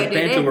do I do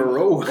this? Over a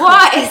row.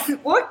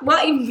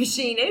 What even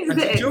machine is and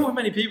this? do you know how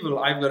many people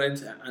I've got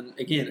into? And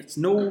again, it's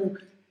no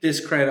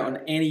discredit on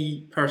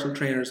any personal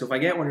trainer. So if I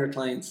get one of your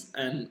clients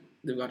and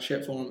they've got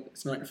shit for them,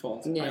 it's not your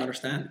fault. I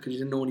understand, because you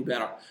didn't know any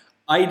better.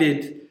 I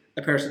did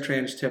a personal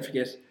trainer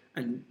certificate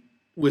and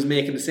was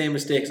making the same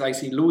mistakes I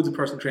see loads of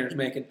personal trainers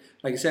making.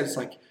 Like I said, it's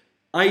like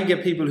I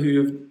get people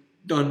who have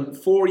done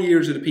 4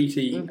 years of the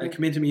PT and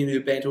come into me and do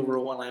a bent over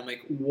row, and I'm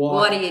like,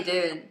 what are you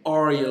doing?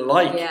 Are you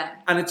like? Yeah.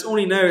 And it's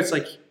only now, it's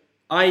like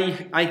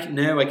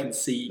now I can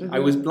see. I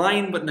was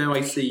blind, but now I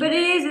see. But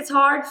it's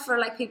hard for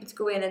like people to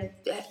go in and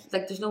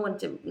like there's no one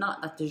to,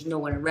 not that there's no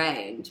one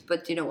around,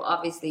 but you know,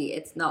 obviously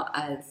it's not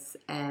as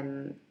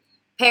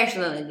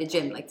personal in the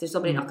gym. Like there's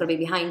somebody not going to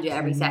be behind you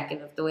every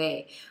second of the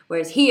way.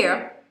 Whereas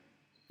here,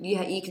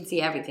 you can see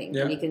everything.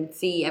 Yeah. You can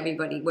see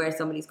everybody where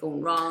somebody's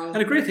going wrong.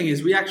 And the great thing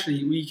is we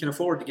can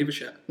afford to give a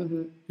shit. You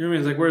know what I mean?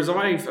 It's like, whereas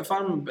if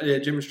I'm a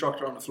gym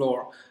instructor on the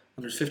floor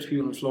and there's 50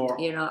 people on the floor,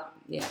 you're not.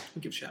 Yeah. I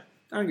don't give a shit.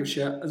 I don't give a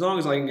shit as long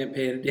as I can get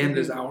paid at the end of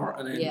this hour,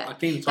 and then I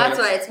clean the toilets. That's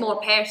why it's more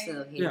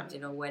personal here. You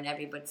know, when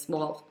everybody's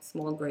small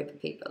group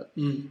of people,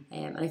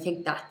 and I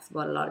think that's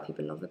what a lot of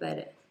people love about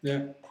it.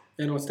 Yeah,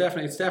 you know, it's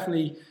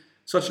definitely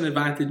such an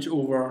advantage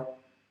over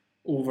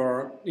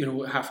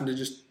having to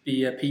just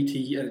be a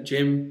PT at a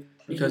gym,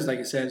 because like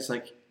I said, it's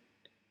like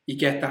you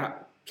get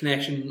that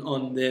connection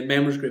on the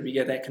members group, you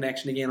get that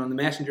connection again on the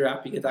Messenger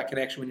app, you get that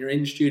connection when you're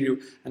in the studio,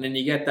 and then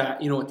you get that,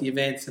 at the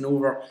events, and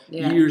over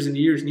years and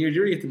years and years,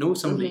 you really get to know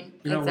somebody.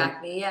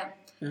 Exactly,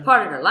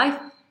 part of their life.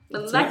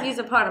 Well, like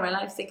you're a part of my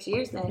life 6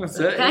 years now. That's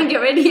so it. Can't get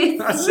rid of you.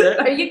 That's it.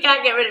 Or you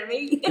can't get rid of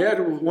me. Yeah,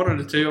 one of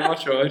the two, I'm not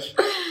sure which.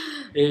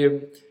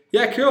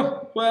 Yeah,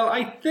 cool. Well,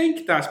 I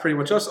think that's pretty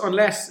much us,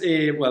 unless,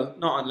 leave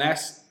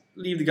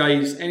the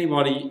guys,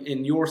 anybody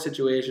in your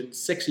situation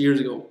 6 years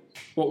ago,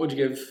 what would you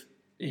give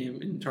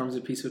in terms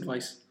of a piece of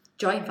advice?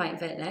 Join Fight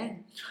Fit now.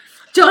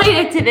 Join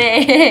it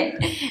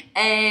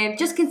today.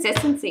 Just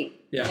consistency.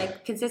 Yeah.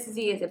 Like,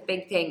 consistency is a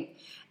big thing.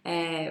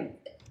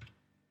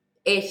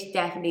 It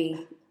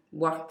definitely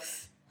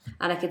works.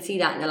 And I could see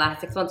that in the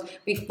last 6 months.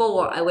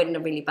 Before, I wouldn't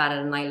have really batted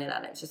an eyelid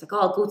at it. It's just like,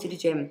 I'll go to the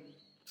gym.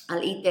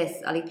 I'll eat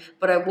this.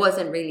 But I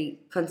wasn't really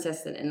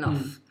consistent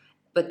enough.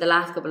 But the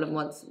last couple of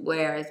months,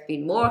 where it's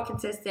been more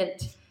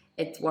consistent,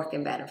 it's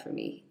working better for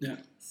me. Yeah.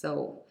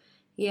 So,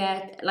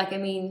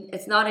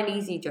 it's not an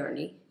easy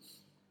journey.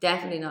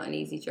 Definitely not an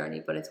easy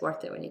journey, but it's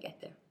worth it when you get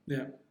there.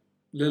 Yeah.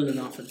 Little and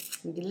often.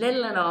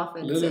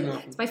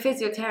 It's my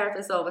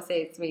physiotherapist always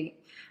says to me,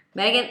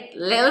 Megan,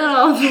 little and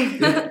often.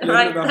 Yeah,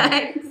 right,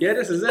 thanks. Yeah,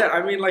 this is it.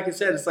 I mean, like I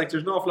said, it's like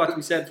there's an awful lot to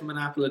be said from an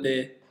apple a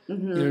day. You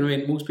know what I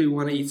mean? Most people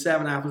want to eat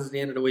 7 apples at the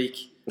end of the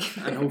week,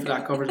 and hopefully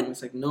that covers them.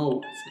 It's like,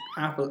 no, it's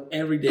an apple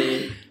every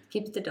day.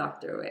 Keeps the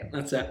doctor away.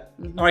 That's it.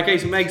 All right,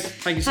 guys, so Megs,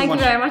 thank you so much.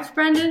 Thank you very much,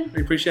 Brendan.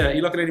 We appreciate it. Are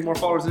you looking at any more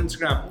followers on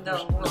Instagram?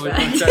 No.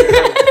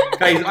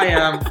 Guys, I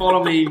am.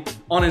 Follow me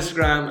on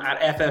Instagram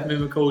at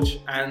FFMovementCoach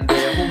and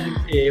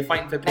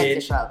Fighting Fit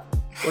page.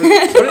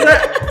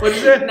 What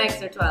is it?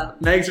 Megs are 12.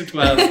 Megs are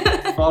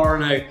 12. Follow her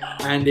now.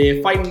 And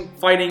fighting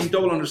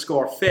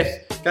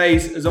 _fit.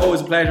 Guys, as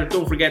always, a pleasure.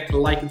 Don't forget to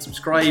like and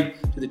subscribe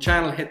to the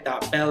channel. Hit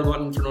that bell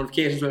button for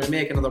notifications when we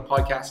make another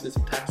podcast. It's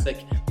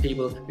fantastic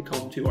people that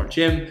come to our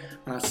gym.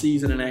 And I'll see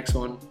you in the next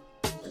one.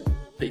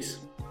 Peace.